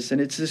about this, and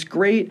it's this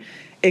great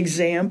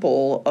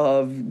example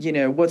of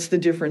what's the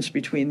difference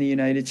between the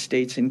United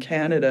States and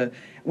Canada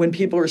when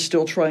people are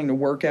still trying to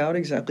work out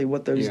exactly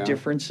what those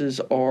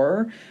differences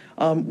are.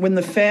 When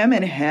the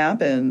famine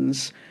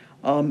happens,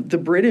 The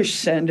British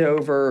send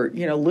over,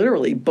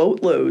 literally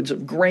boatloads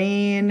of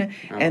grain,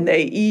 and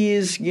they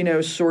ease,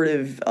 sort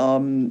of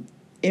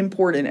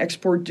import and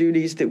export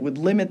duties that would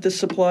limit the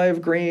supply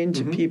of grain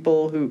to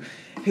people who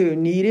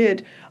need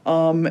it.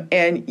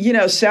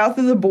 And, south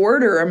of the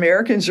border,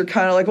 Americans are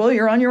kind of like, well,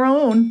 you're on your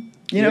own.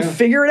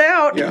 Figure it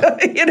out,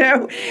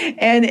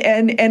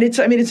 and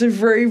it's a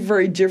very,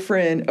 very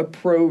different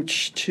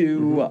approach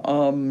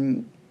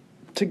to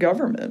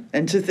government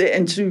and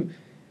to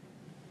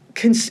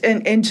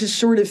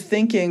sort of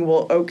thinking,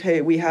 well,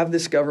 okay, we have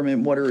this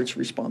government. What are its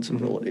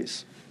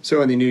responsibilities?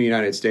 So in the new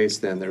United States,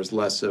 then there's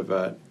less of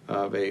a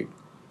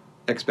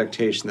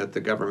expectation that the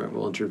government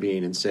will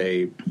intervene and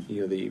say,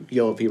 the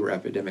yellow fever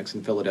epidemics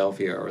in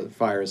Philadelphia or the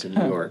fires in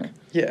New York.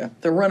 Yeah,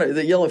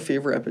 the yellow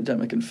fever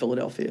epidemic in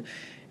Philadelphia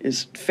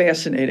is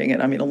fascinating,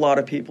 and a lot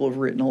of people have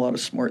written a lot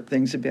of smart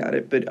things about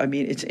it. But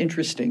it's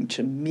interesting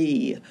to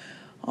me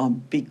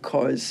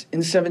because in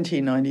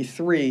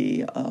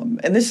 1793,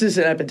 and this is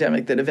an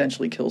epidemic that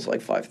eventually kills like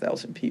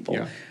 5,000 people.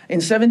 Yeah. In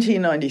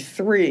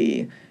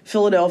 1793,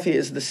 Philadelphia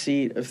is the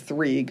seat of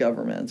three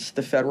governments: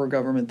 the federal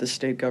government, the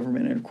state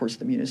government, and of course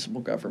the municipal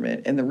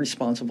government. And the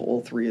response of all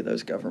three of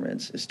those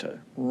governments is to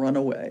run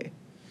away.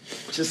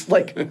 Just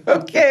like,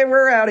 okay,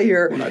 we're out of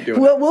here. We're not doing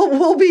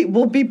it.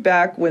 We'll be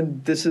back when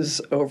this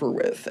is over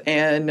with.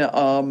 And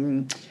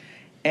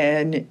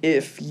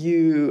if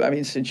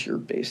you, since you're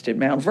based in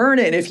Mount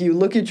Vernon, if you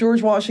look at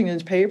George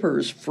Washington's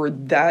papers for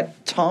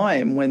that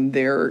time when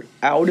they're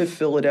out of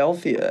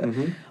Philadelphia,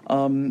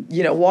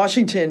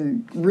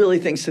 Washington really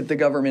thinks that the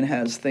government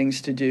has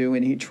things to do,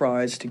 and he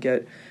tries to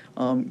get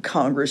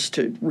Congress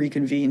to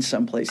reconvene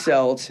someplace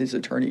else. His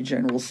attorney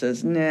general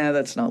says, nah,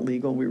 that's not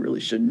legal. We really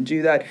shouldn't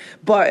do that.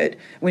 But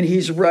when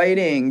he's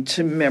writing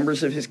to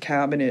members of his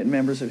cabinet, and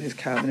members of his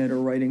cabinet are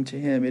writing to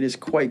him, it is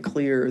quite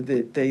clear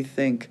that they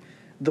think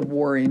the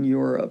war in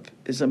Europe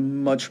is a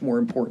much more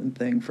important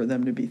thing for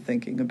them to be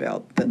thinking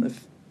about than the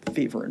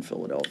fever in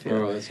Philadelphia.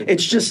 Oh,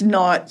 it's just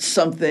not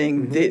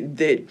something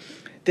that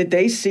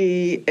they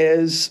see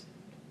as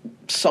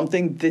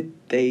something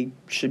that they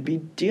should be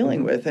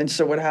dealing with. And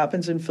so what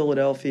happens in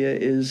Philadelphia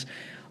is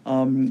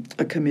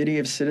a committee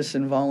of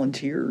citizen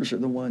volunteers are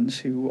the ones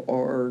who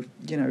are,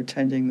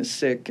 tending the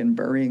sick and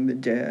burying the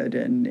dead,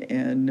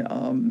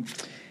 and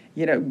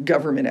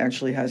government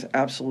actually has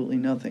absolutely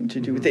nothing to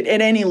do with it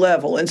at any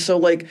level. And so,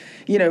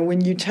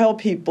 when you tell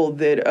people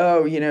that,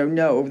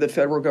 no, the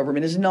federal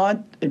government is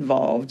not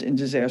involved in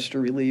disaster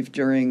relief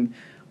during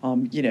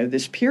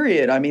this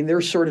period,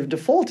 their sort of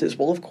default is,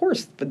 well, of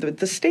course, but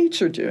the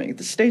states are doing it.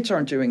 The states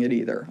aren't doing it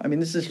either.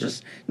 This is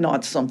just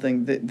not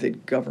something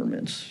that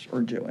governments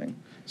are doing.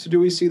 So do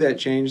we see that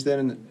change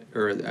then,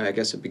 or I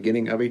guess a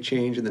beginning of a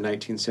change in the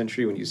 19th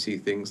century when you see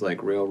things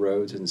like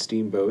railroads and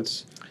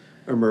steamboats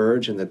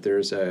emerge, and that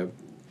there's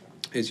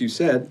as you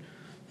said,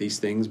 these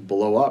things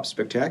blow up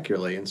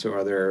spectacularly? And so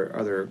are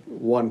there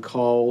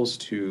calls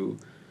to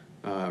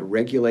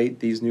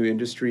regulate these new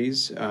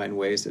industries in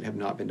ways that have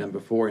not been done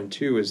before? And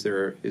two, is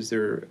there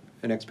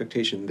an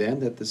expectation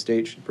then that the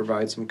state should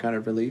provide some kind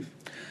of relief?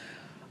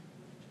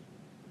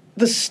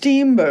 The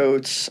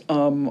steamboats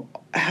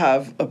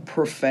have a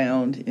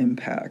profound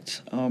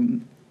impact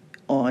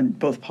on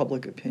both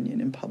public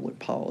opinion and public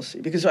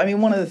policy. Because,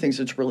 one of the things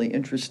that's really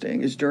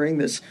interesting is during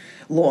this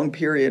long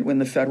period when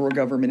the federal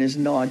government is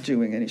not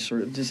doing any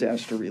sort of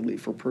disaster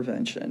relief or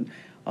prevention,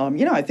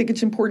 I think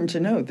it's important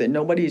to note that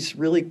nobody's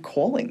really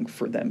calling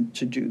for them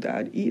to do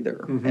that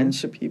either. And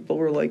so people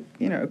are like,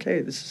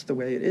 okay, this is the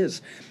way it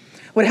is.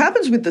 What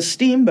happens with the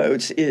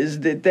steamboats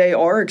is that they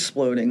are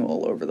exploding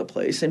all over the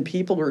place, and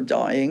people are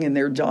dying, and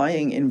they're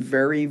dying in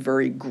very,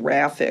 very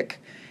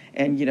graphic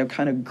and,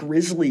 kind of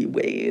grisly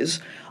ways.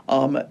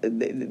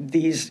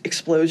 These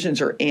explosions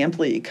are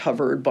amply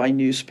covered by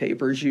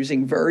newspapers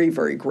using very,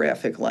 very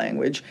graphic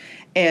language.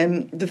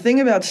 And the thing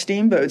about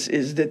steamboats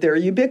is that they're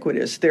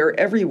ubiquitous. They're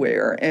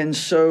everywhere. And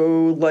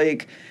so,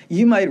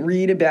 you might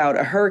read about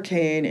a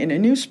hurricane in a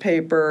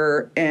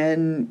newspaper,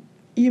 and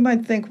you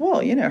might think, well,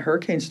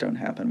 hurricanes don't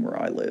happen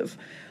where I live.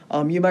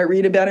 You might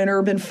read about an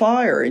urban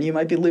fire, and you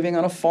might be living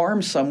on a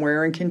farm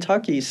somewhere in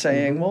Kentucky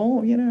saying, well,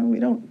 we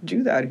don't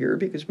do that here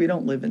because we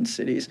don't live in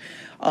cities.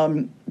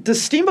 The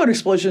steamboat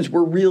explosions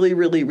were really,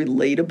 really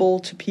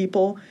relatable to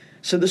people.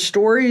 So the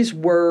stories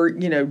were,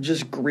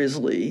 just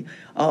grisly.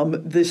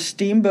 The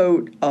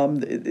steamboat,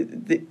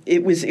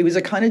 it was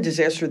a kind of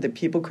disaster that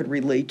people could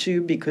relate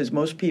to because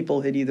most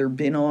people had either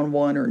been on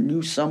one or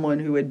knew someone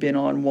who had been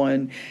on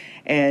one.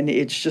 And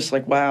it's just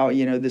like, wow,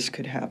 this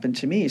could happen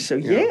to me. So,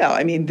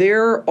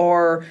 there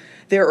are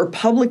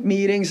public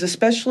meetings,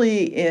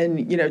 especially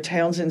in,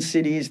 towns and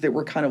cities that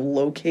were kind of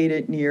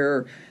located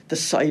near the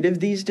site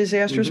of these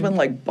disasters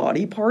when,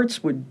 body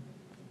parts would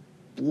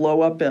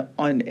blow up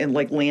and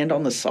land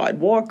on the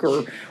sidewalk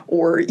or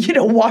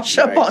wash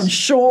up on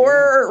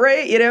shore,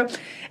 right?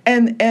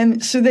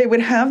 And so they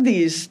would have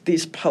these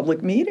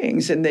public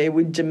meetings, and they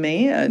would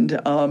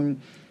demand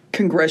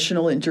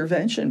congressional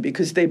intervention,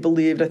 because they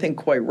believed, I think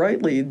quite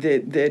rightly,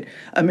 that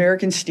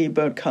American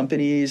steamboat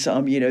companies,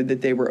 that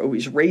they were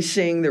always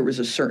racing. There was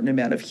a certain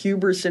amount of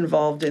hubris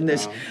involved in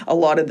this. A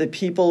lot of the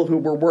people who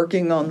were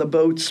working on the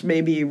boats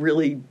maybe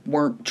really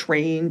weren't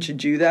trained to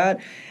do that.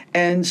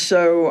 And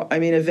so,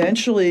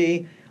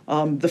 eventually,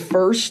 the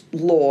first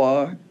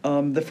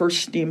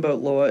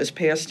steamboat law is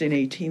passed in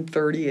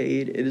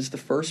 1838. It is the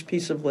first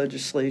piece of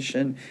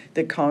legislation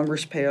that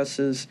Congress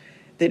passes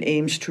that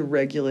aims to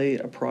regulate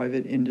a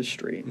private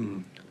industry.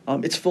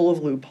 It's full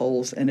of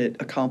loopholes, and it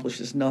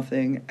accomplishes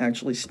nothing.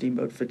 Actually,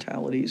 steamboat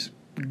fatalities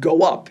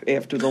go up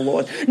after the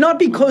law, not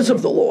because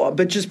of the law,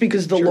 but just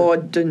because the law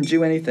didn't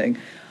do anything.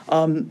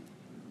 In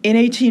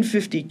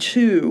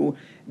 1852,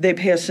 they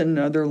passed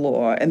another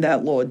law, and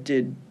that law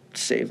did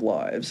save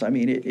lives. So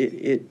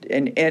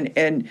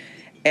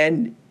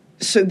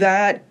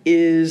that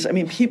is,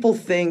 people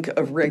think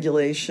of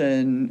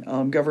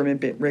regulation,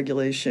 government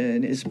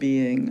regulation, as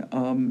being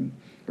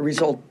a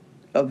result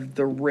of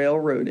the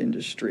railroad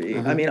industry.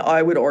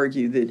 I would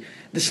argue that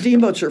the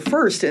steamboats are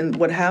first, and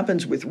what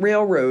happens with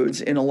railroads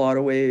in a lot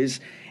of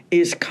ways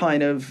is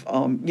kind of,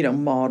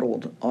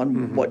 modeled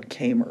on what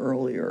came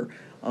earlier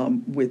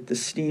with the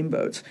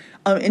steamboats.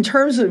 In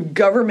terms of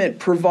government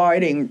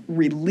providing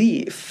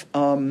relief,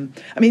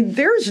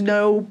 there's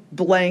no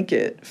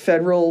blanket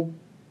federal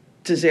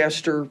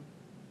disaster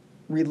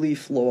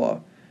relief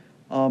law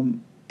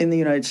in the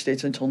United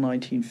States until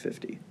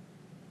 1950.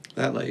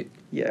 That late?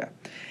 Yeah.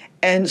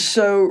 And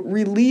so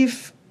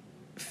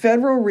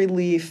federal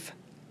relief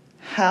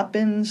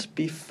happens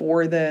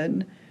before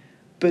then,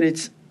 but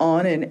it's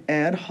on an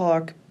ad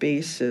hoc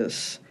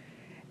basis.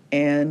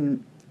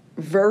 And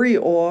very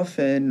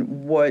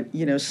often what,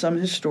 some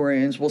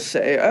historians will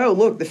say, oh,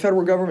 look, the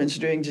federal government's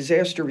doing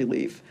disaster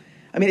relief.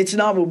 It's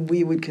not what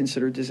we would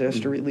consider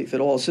disaster relief at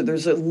all. So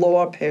there's a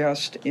law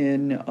passed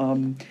in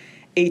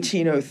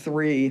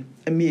 1803,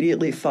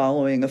 immediately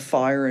following a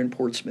fire in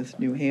Portsmouth,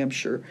 New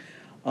Hampshire.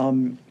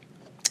 And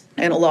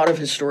a lot of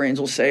historians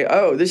will say,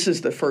 oh, this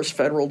is the first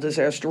federal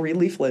disaster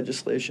relief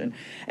legislation.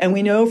 And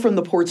we know from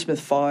the Portsmouth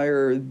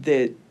fire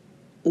that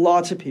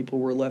lots of people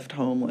were left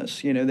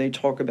homeless. They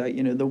talk about,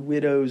 the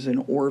widows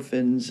and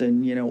orphans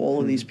and,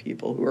 all of these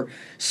people who are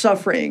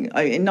suffering,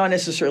 not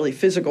necessarily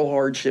physical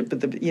hardship,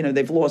 but,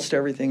 they've lost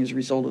everything as a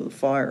result of the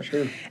fire.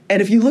 Sure.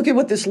 And if you look at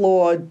what this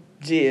law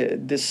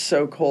did, this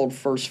so-called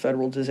first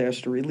federal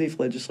disaster relief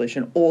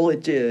legislation, all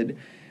it did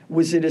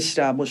was it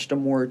established a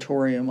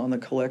moratorium on the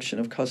collection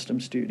of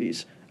customs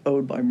duties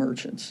owed by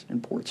merchants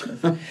in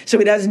Portsmouth. So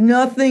it has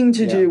nothing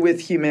to do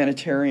with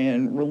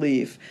humanitarian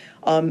relief.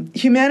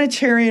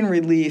 Humanitarian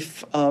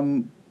relief,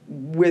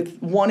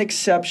 with one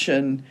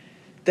exception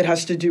that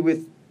has to do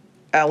with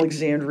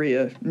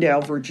Alexandria,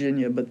 now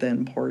Virginia, but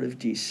then part of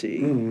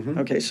D.C.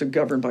 Okay, so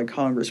governed by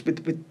Congress. But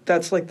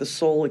that's like the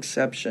sole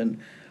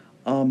exception.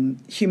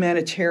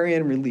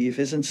 Humanitarian relief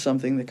isn't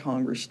something that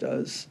Congress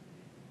does,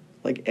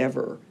 like,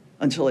 ever,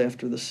 until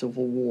after the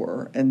Civil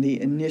War. And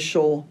the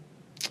initial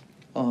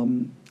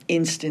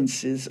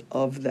instances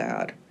of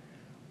that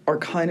are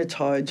kind of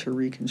tied to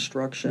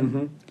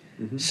Reconstruction.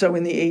 So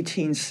in the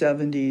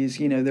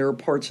 1870s, there are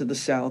parts of the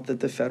South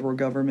that the federal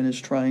government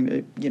is trying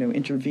to,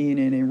 intervene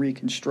in and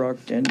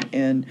reconstruct.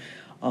 And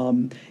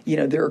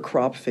there are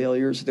crop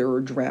failures, there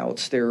are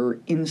droughts, there are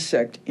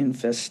insect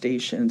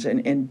infestations,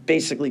 and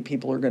basically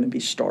people are going to be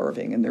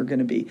starving, and they're going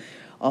to be,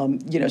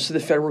 so the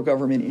federal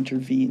government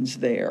intervenes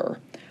there.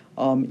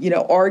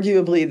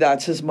 Arguably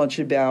that's as much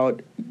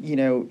about,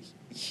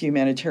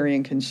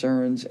 humanitarian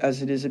concerns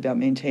as it is about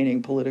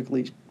maintaining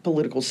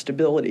political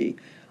stability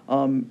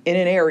in an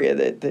area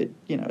that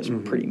is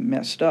pretty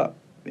messed up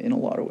in a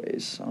lot of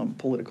ways,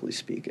 politically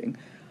speaking.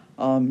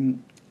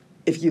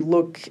 If you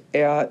look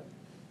at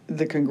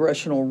the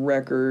congressional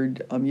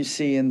record, you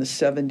see in the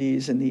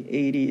 70s and the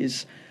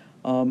 80s,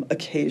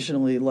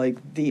 occasionally,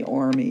 like, the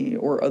Army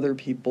or other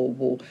people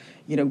will,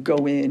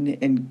 go in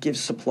and give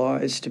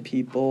supplies to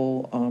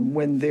people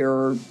when there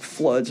are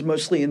floods,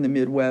 mostly in the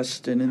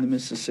Midwest and in the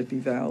Mississippi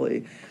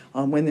Valley,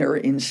 when there are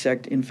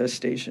insect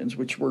infestations,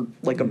 which were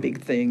like a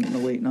big thing in the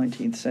late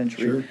 19th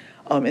century.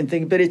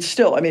 But it's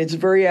still, it's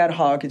very ad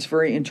hoc, it's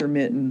very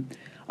intermittent.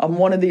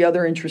 One of the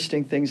other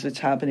interesting things that's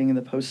happening in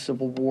the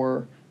post-Civil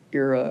War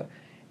era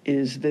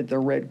is that the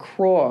Red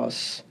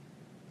Cross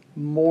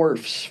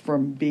morphs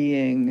from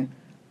being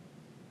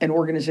an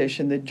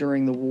organization that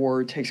during the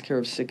war takes care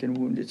of sick and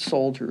wounded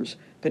soldiers,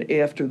 but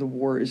after the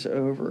war is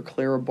over,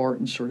 Clara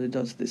Barton sort of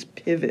does this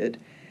pivot,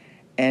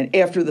 and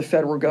after the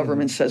federal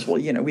government says, well,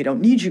 we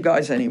don't need you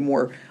guys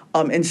anymore,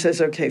 and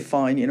says, okay,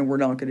 fine, we're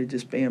not going to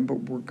disband,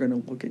 but we're going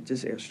to look at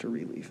disaster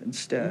relief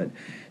instead.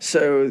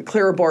 So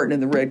Clara Barton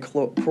and the Red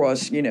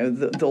Cross,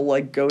 they'll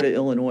like go to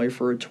Illinois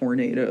for a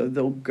tornado,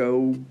 they'll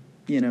go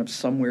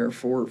somewhere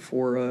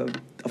for a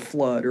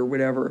flood or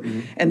whatever.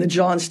 And the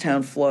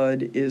Johnstown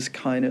flood is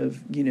kind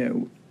of,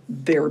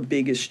 their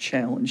biggest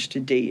challenge to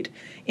date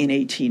in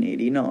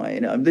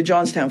 1889. The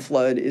Johnstown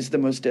flood is the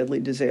most deadly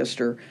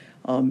disaster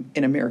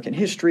in American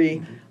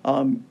history.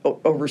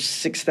 Over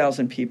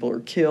 6,000 people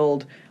are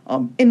killed.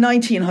 In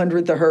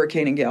 1900, the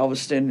hurricane in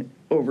Galveston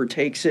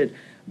overtakes it,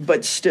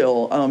 but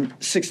still,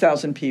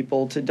 6,000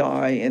 people to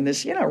die in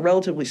this,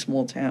 relatively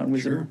small town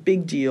was a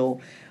big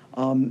deal,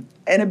 and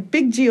a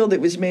big deal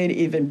that was made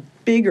even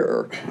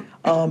bigger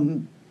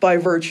by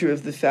virtue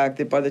of the fact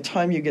that by the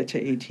time you get to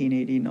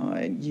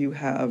 1889, you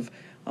have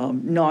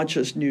not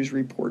just news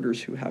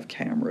reporters who have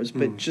cameras,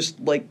 but just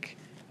like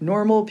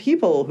normal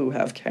people who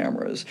have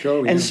cameras.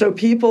 So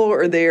people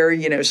are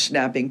there,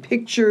 snapping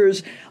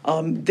pictures.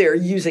 They're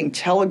using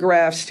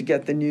telegraphs to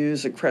get the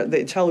news.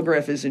 The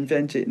telegraph is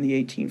invented in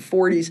the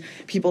 1840s.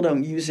 People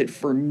don't use it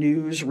for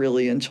news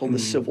really until the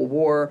Civil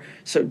War.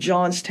 So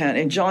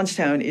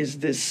Johnstown is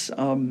this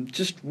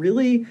just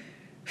really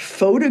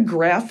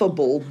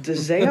photographable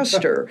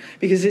disaster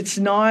because it's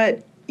not,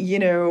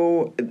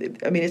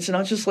 it's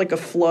not just like a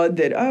flood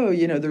that,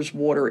 there's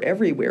water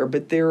everywhere,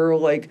 but there are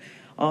like,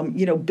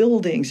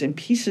 buildings and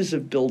pieces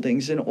of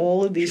buildings and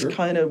all of these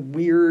kind of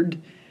weird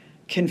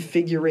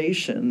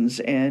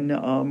configurations and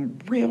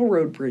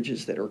railroad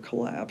bridges that are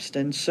collapsed.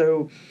 And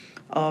so,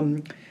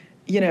 I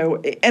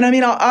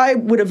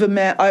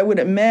would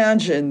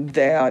imagine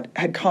that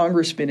had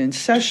Congress been in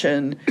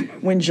session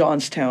when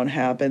Johnstown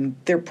happened,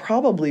 there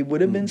probably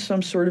would have been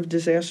some sort of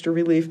disaster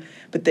relief,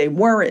 but they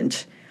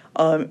weren't.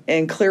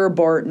 And Clara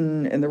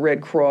Barton and the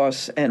Red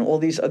Cross and all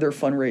these other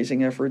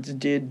fundraising efforts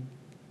did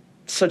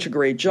such a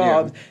great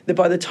job that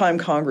by the time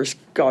Congress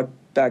got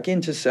back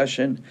into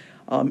session,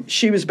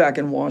 she was back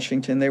in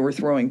Washington. They were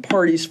throwing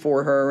parties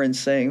for her and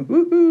saying,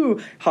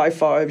 woohoo, high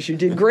fives, you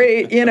did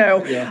great,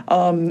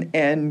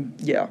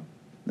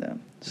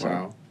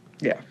 Wow.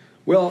 Yeah.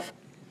 Well,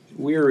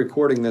 we are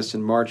recording this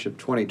in March of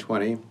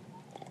 2020,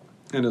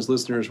 and as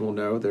listeners will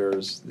know, the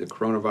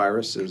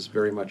coronavirus is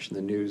very much in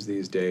the news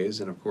these days,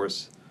 and of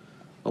course,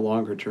 a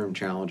longer-term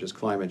challenge is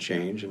climate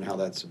change and how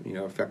that's,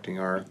 affecting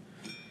our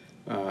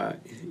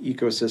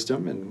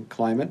ecosystem and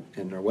climate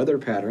and our weather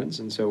patterns,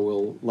 and so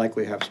we'll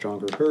likely have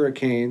stronger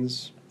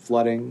hurricanes,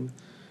 flooding,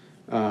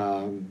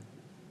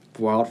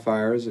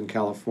 wildfires in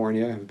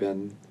California have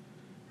been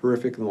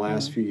horrific in the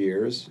last few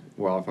years.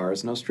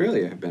 Wildfires in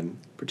Australia have been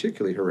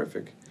particularly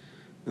horrific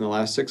in the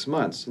last 6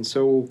 months. And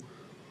so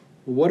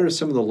what are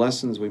some of the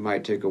lessons we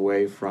might take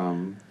away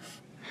from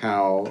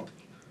how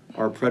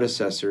our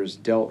predecessors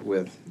dealt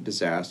with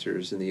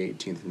disasters in the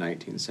 18th and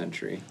 19th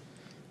century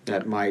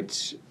that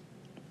might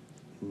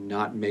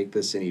not make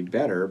this any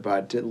better,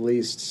 but at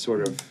least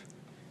sort of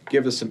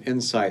give us some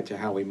insight to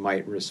how we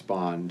might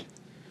respond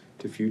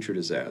to future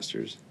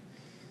disasters?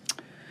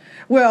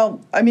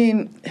 Well,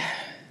 the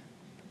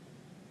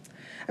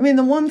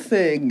one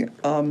thing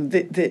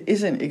that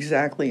isn't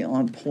exactly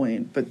on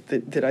point, but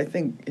that I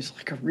think is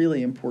like a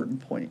really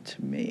important point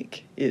to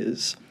make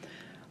is,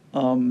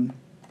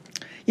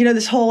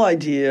 this whole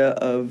idea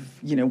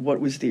of, what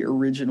was the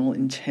original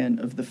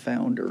intent of the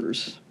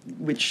founders,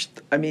 which,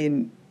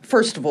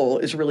 first of all,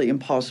 is really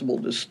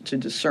impossible to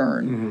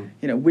discern.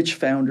 Which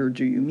founder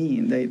do you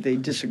mean? They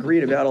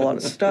disagreed about a lot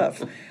of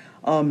stuff.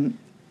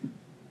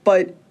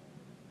 But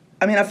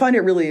I find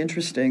it really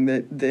interesting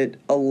that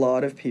a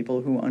lot of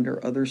people who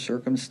under other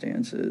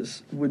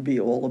circumstances would be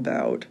all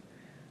about,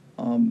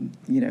 we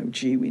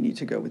need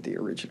to go with the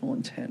original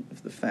intent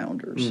of the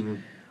founders.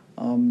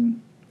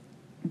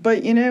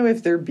 But,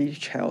 if their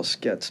beach house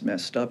gets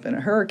messed up in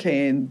a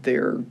hurricane,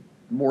 they're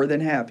more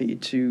than happy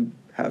to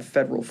have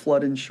federal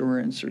flood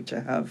insurance or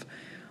to have,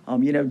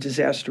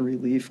 disaster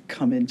relief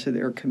come into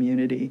their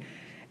community.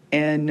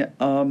 And,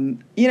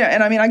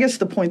 I guess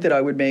the point that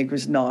I would make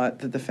was not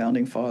that the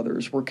founding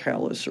fathers were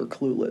callous or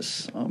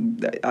clueless.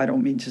 I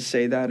don't mean to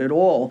say that at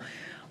all.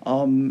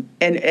 And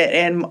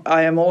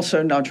I am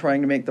also not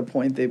trying to make the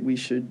point that we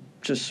should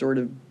just sort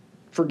of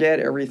forget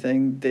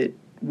everything that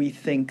we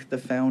think the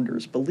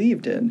founders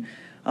believed in,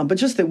 but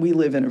just that we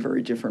live in a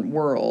very different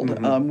world.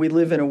 We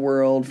live in a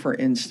world, for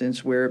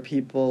instance, where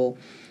people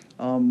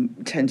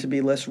tend to be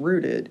less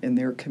rooted in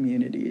their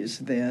communities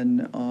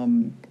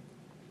than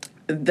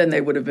they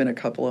would have been a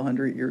couple of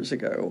hundred years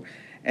ago.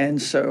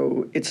 And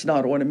so it's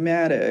not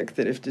automatic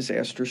that if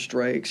disaster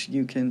strikes,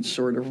 you can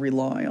sort of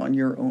rely on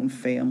your own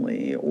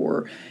family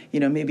or,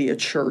 maybe a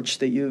church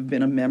that you've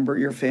been a member,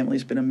 your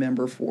family's been a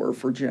member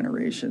for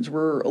generations.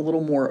 We're a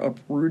little more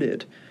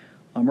uprooted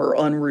or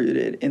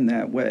unrooted in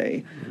that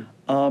way.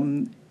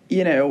 And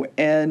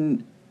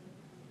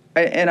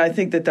I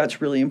think that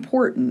that's really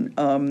important.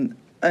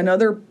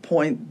 Another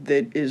point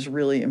that is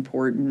really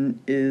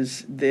important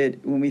is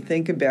that when we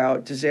think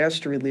about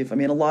disaster relief, a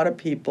lot of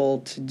people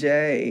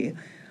today,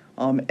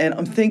 and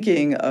I'm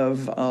thinking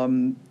of,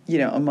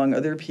 among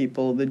other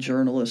people, the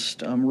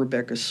journalist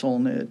Rebecca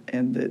Solnit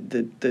and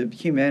the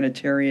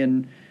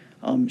humanitarian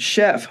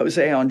chef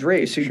Jose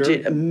Andres, who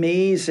did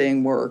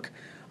amazing work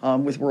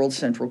with World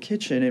Central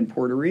Kitchen in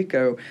Puerto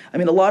Rico. A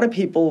lot of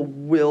people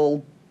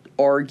will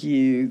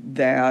argue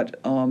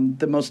that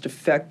the most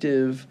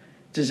effective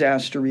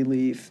disaster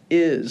relief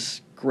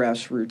is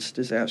grassroots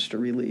disaster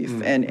relief,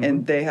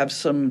 and they have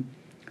some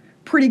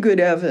pretty good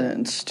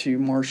evidence to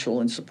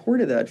marshal in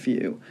support of that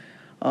view.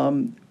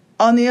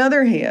 On the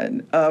other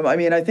hand, I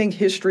mean, I think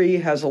history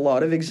has a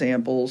lot of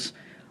examples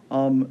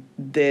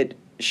that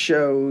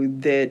show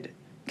that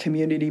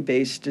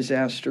community-based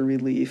disaster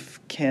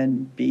relief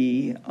can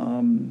be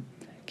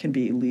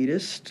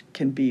elitist,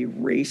 can be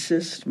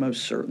racist,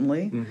 most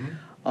certainly,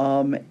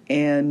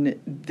 and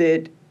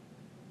that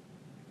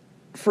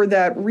for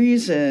that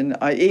reason,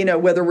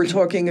 whether we're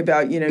talking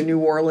about, New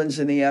Orleans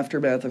in the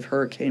aftermath of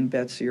Hurricane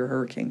Betsy or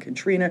Hurricane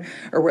Katrina,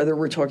 or whether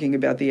we're talking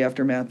about the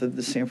aftermath of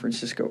the San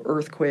Francisco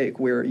earthquake,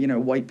 where,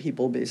 white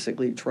people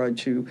basically tried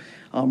to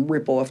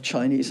rip off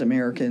Chinese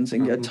Americans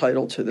and get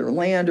title to their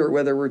land, or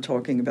whether we're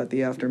talking about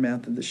the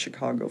aftermath of the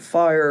Chicago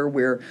fire,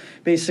 where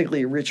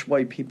basically rich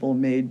white people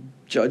made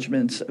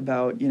judgments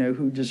about,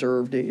 who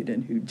deserved aid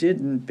and who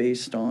didn't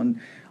based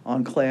on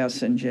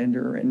class and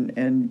gender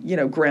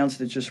and grounds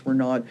that just were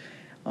not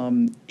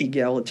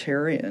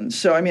egalitarian.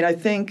 So, I mean, I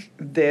think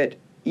that,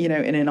 in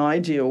an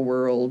ideal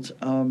world,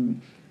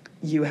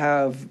 you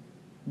have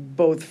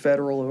both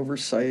federal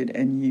oversight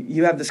and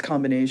you have this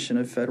combination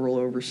of federal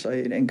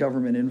oversight and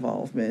government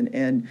involvement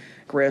and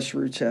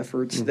grassroots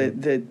efforts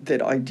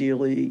that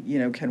ideally,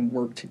 can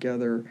work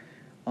together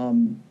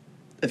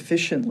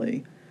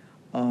efficiently.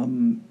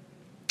 And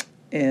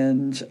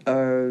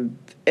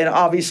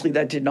obviously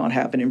that did not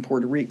happen in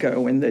Puerto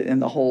Rico.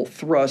 And the whole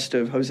thrust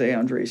of Jose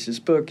Andres'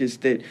 book is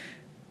that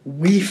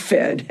we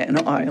fed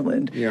an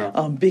island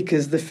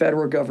because the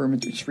federal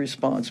government's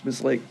response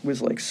was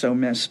like so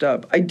messed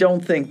up. I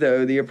don't think,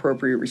 though, the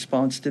appropriate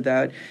response to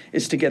that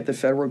is to get the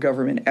federal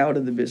government out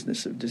of the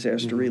business of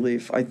disaster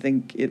relief. I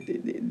think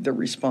the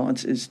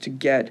response is to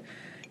get,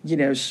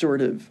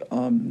 sort of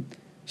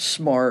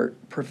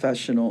smart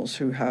professionals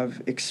who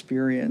have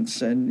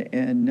experience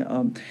and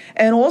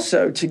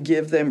also to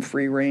give them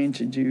free rein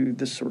to do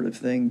the sort of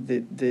thing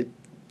that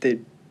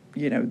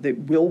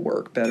will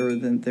work better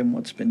than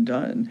what's been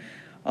done.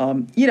 I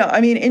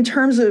mean, in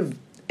terms of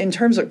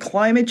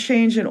climate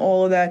change and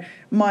all of that,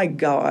 my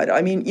God,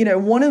 I mean,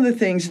 one of the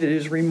things that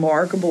is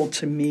remarkable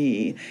to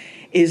me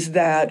is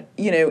that,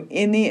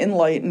 in the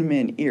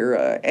Enlightenment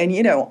era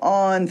and,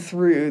 on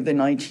through the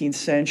 19th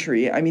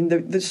century, I mean,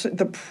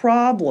 the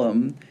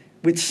problem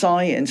with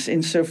science,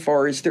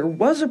 insofar as there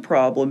was a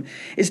problem,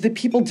 is that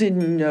people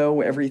didn't know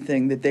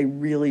everything that they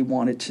really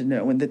wanted to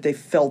know and that they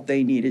felt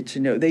they needed to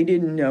know. They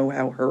didn't know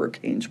how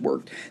hurricanes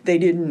worked. They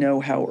didn't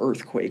know how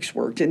earthquakes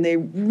worked. And they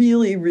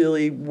really,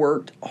 really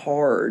worked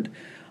hard.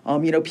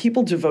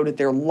 People devoted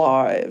their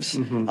lives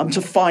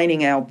to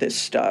finding out this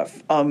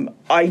stuff.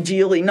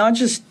 Ideally, not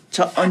just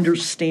to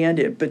understand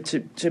it, but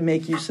to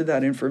make use of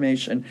that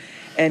information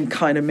and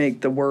kind of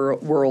make the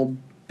world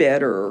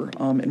better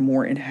and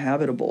more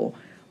inhabitable.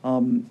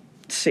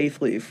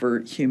 Safely for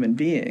human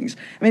beings.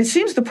 I mean, it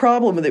seems the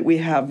problem that we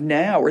have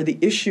now, or the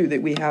issue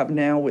that we have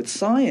now with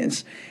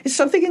science, is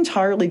something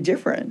entirely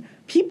different.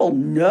 People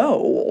know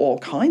all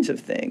kinds of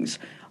things.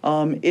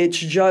 It's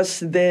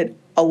just that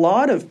a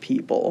lot of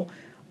people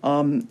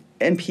and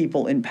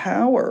people in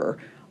power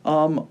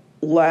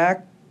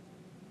lack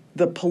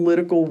the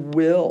political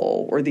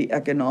will or the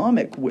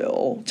economic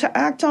will to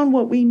act on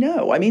what we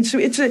know. I mean, so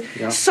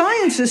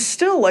science is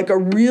still like a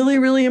really,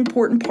 really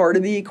important part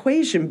of the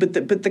equation, but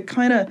the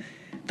kind of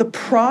the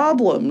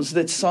problems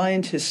that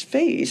scientists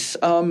face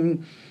are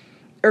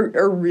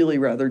really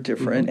rather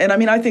different. And I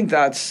mean, I think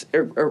that's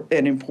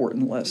an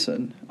important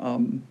lesson.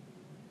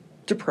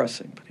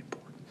 Depressing, but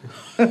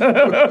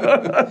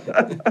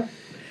important.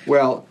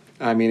 Well,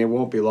 I mean, it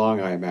won't be long,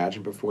 I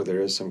imagine, before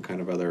there is some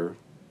kind of other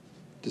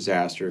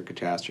disaster,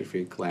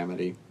 catastrophe,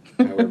 calamity,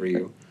 however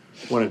you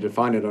want to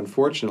define it,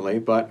 unfortunately.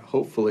 But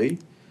hopefully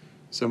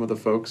some of the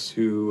folks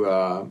who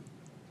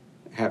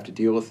have to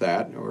deal with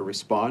that or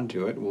respond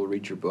to it will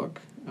read your book.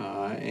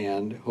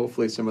 And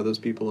hopefully some of those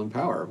people in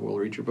power will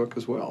read your book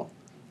as well.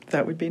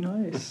 That would be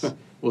nice.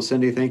 Well,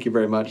 Cindy, thank you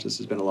very much. This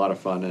has been a lot of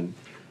fun, and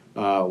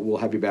we'll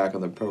have you back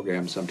on the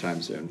program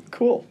sometime soon.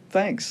 Cool.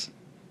 Thanks.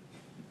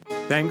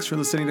 Thanks for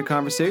listening to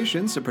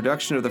Conversations, a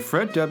production of the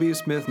Fred W.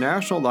 Smith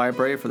National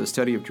Library for the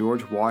Study of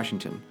George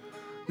Washington.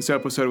 This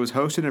episode was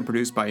hosted and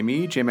produced by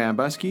me, Jim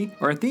Ambusky.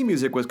 Our theme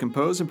music was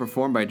composed and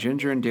performed by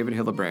Ginger and David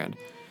Hillebrand.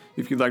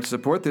 If you'd like to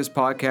support this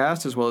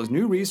podcast, as well as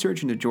new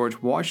research into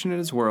George Washington and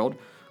his world,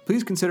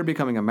 please consider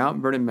becoming a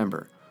Mount Vernon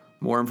member.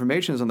 More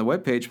information is on the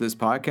webpage for this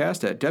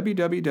podcast at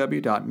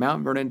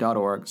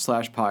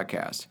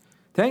www.mountvernon.org/podcast.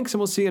 Thanks, and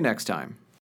we'll see you next time.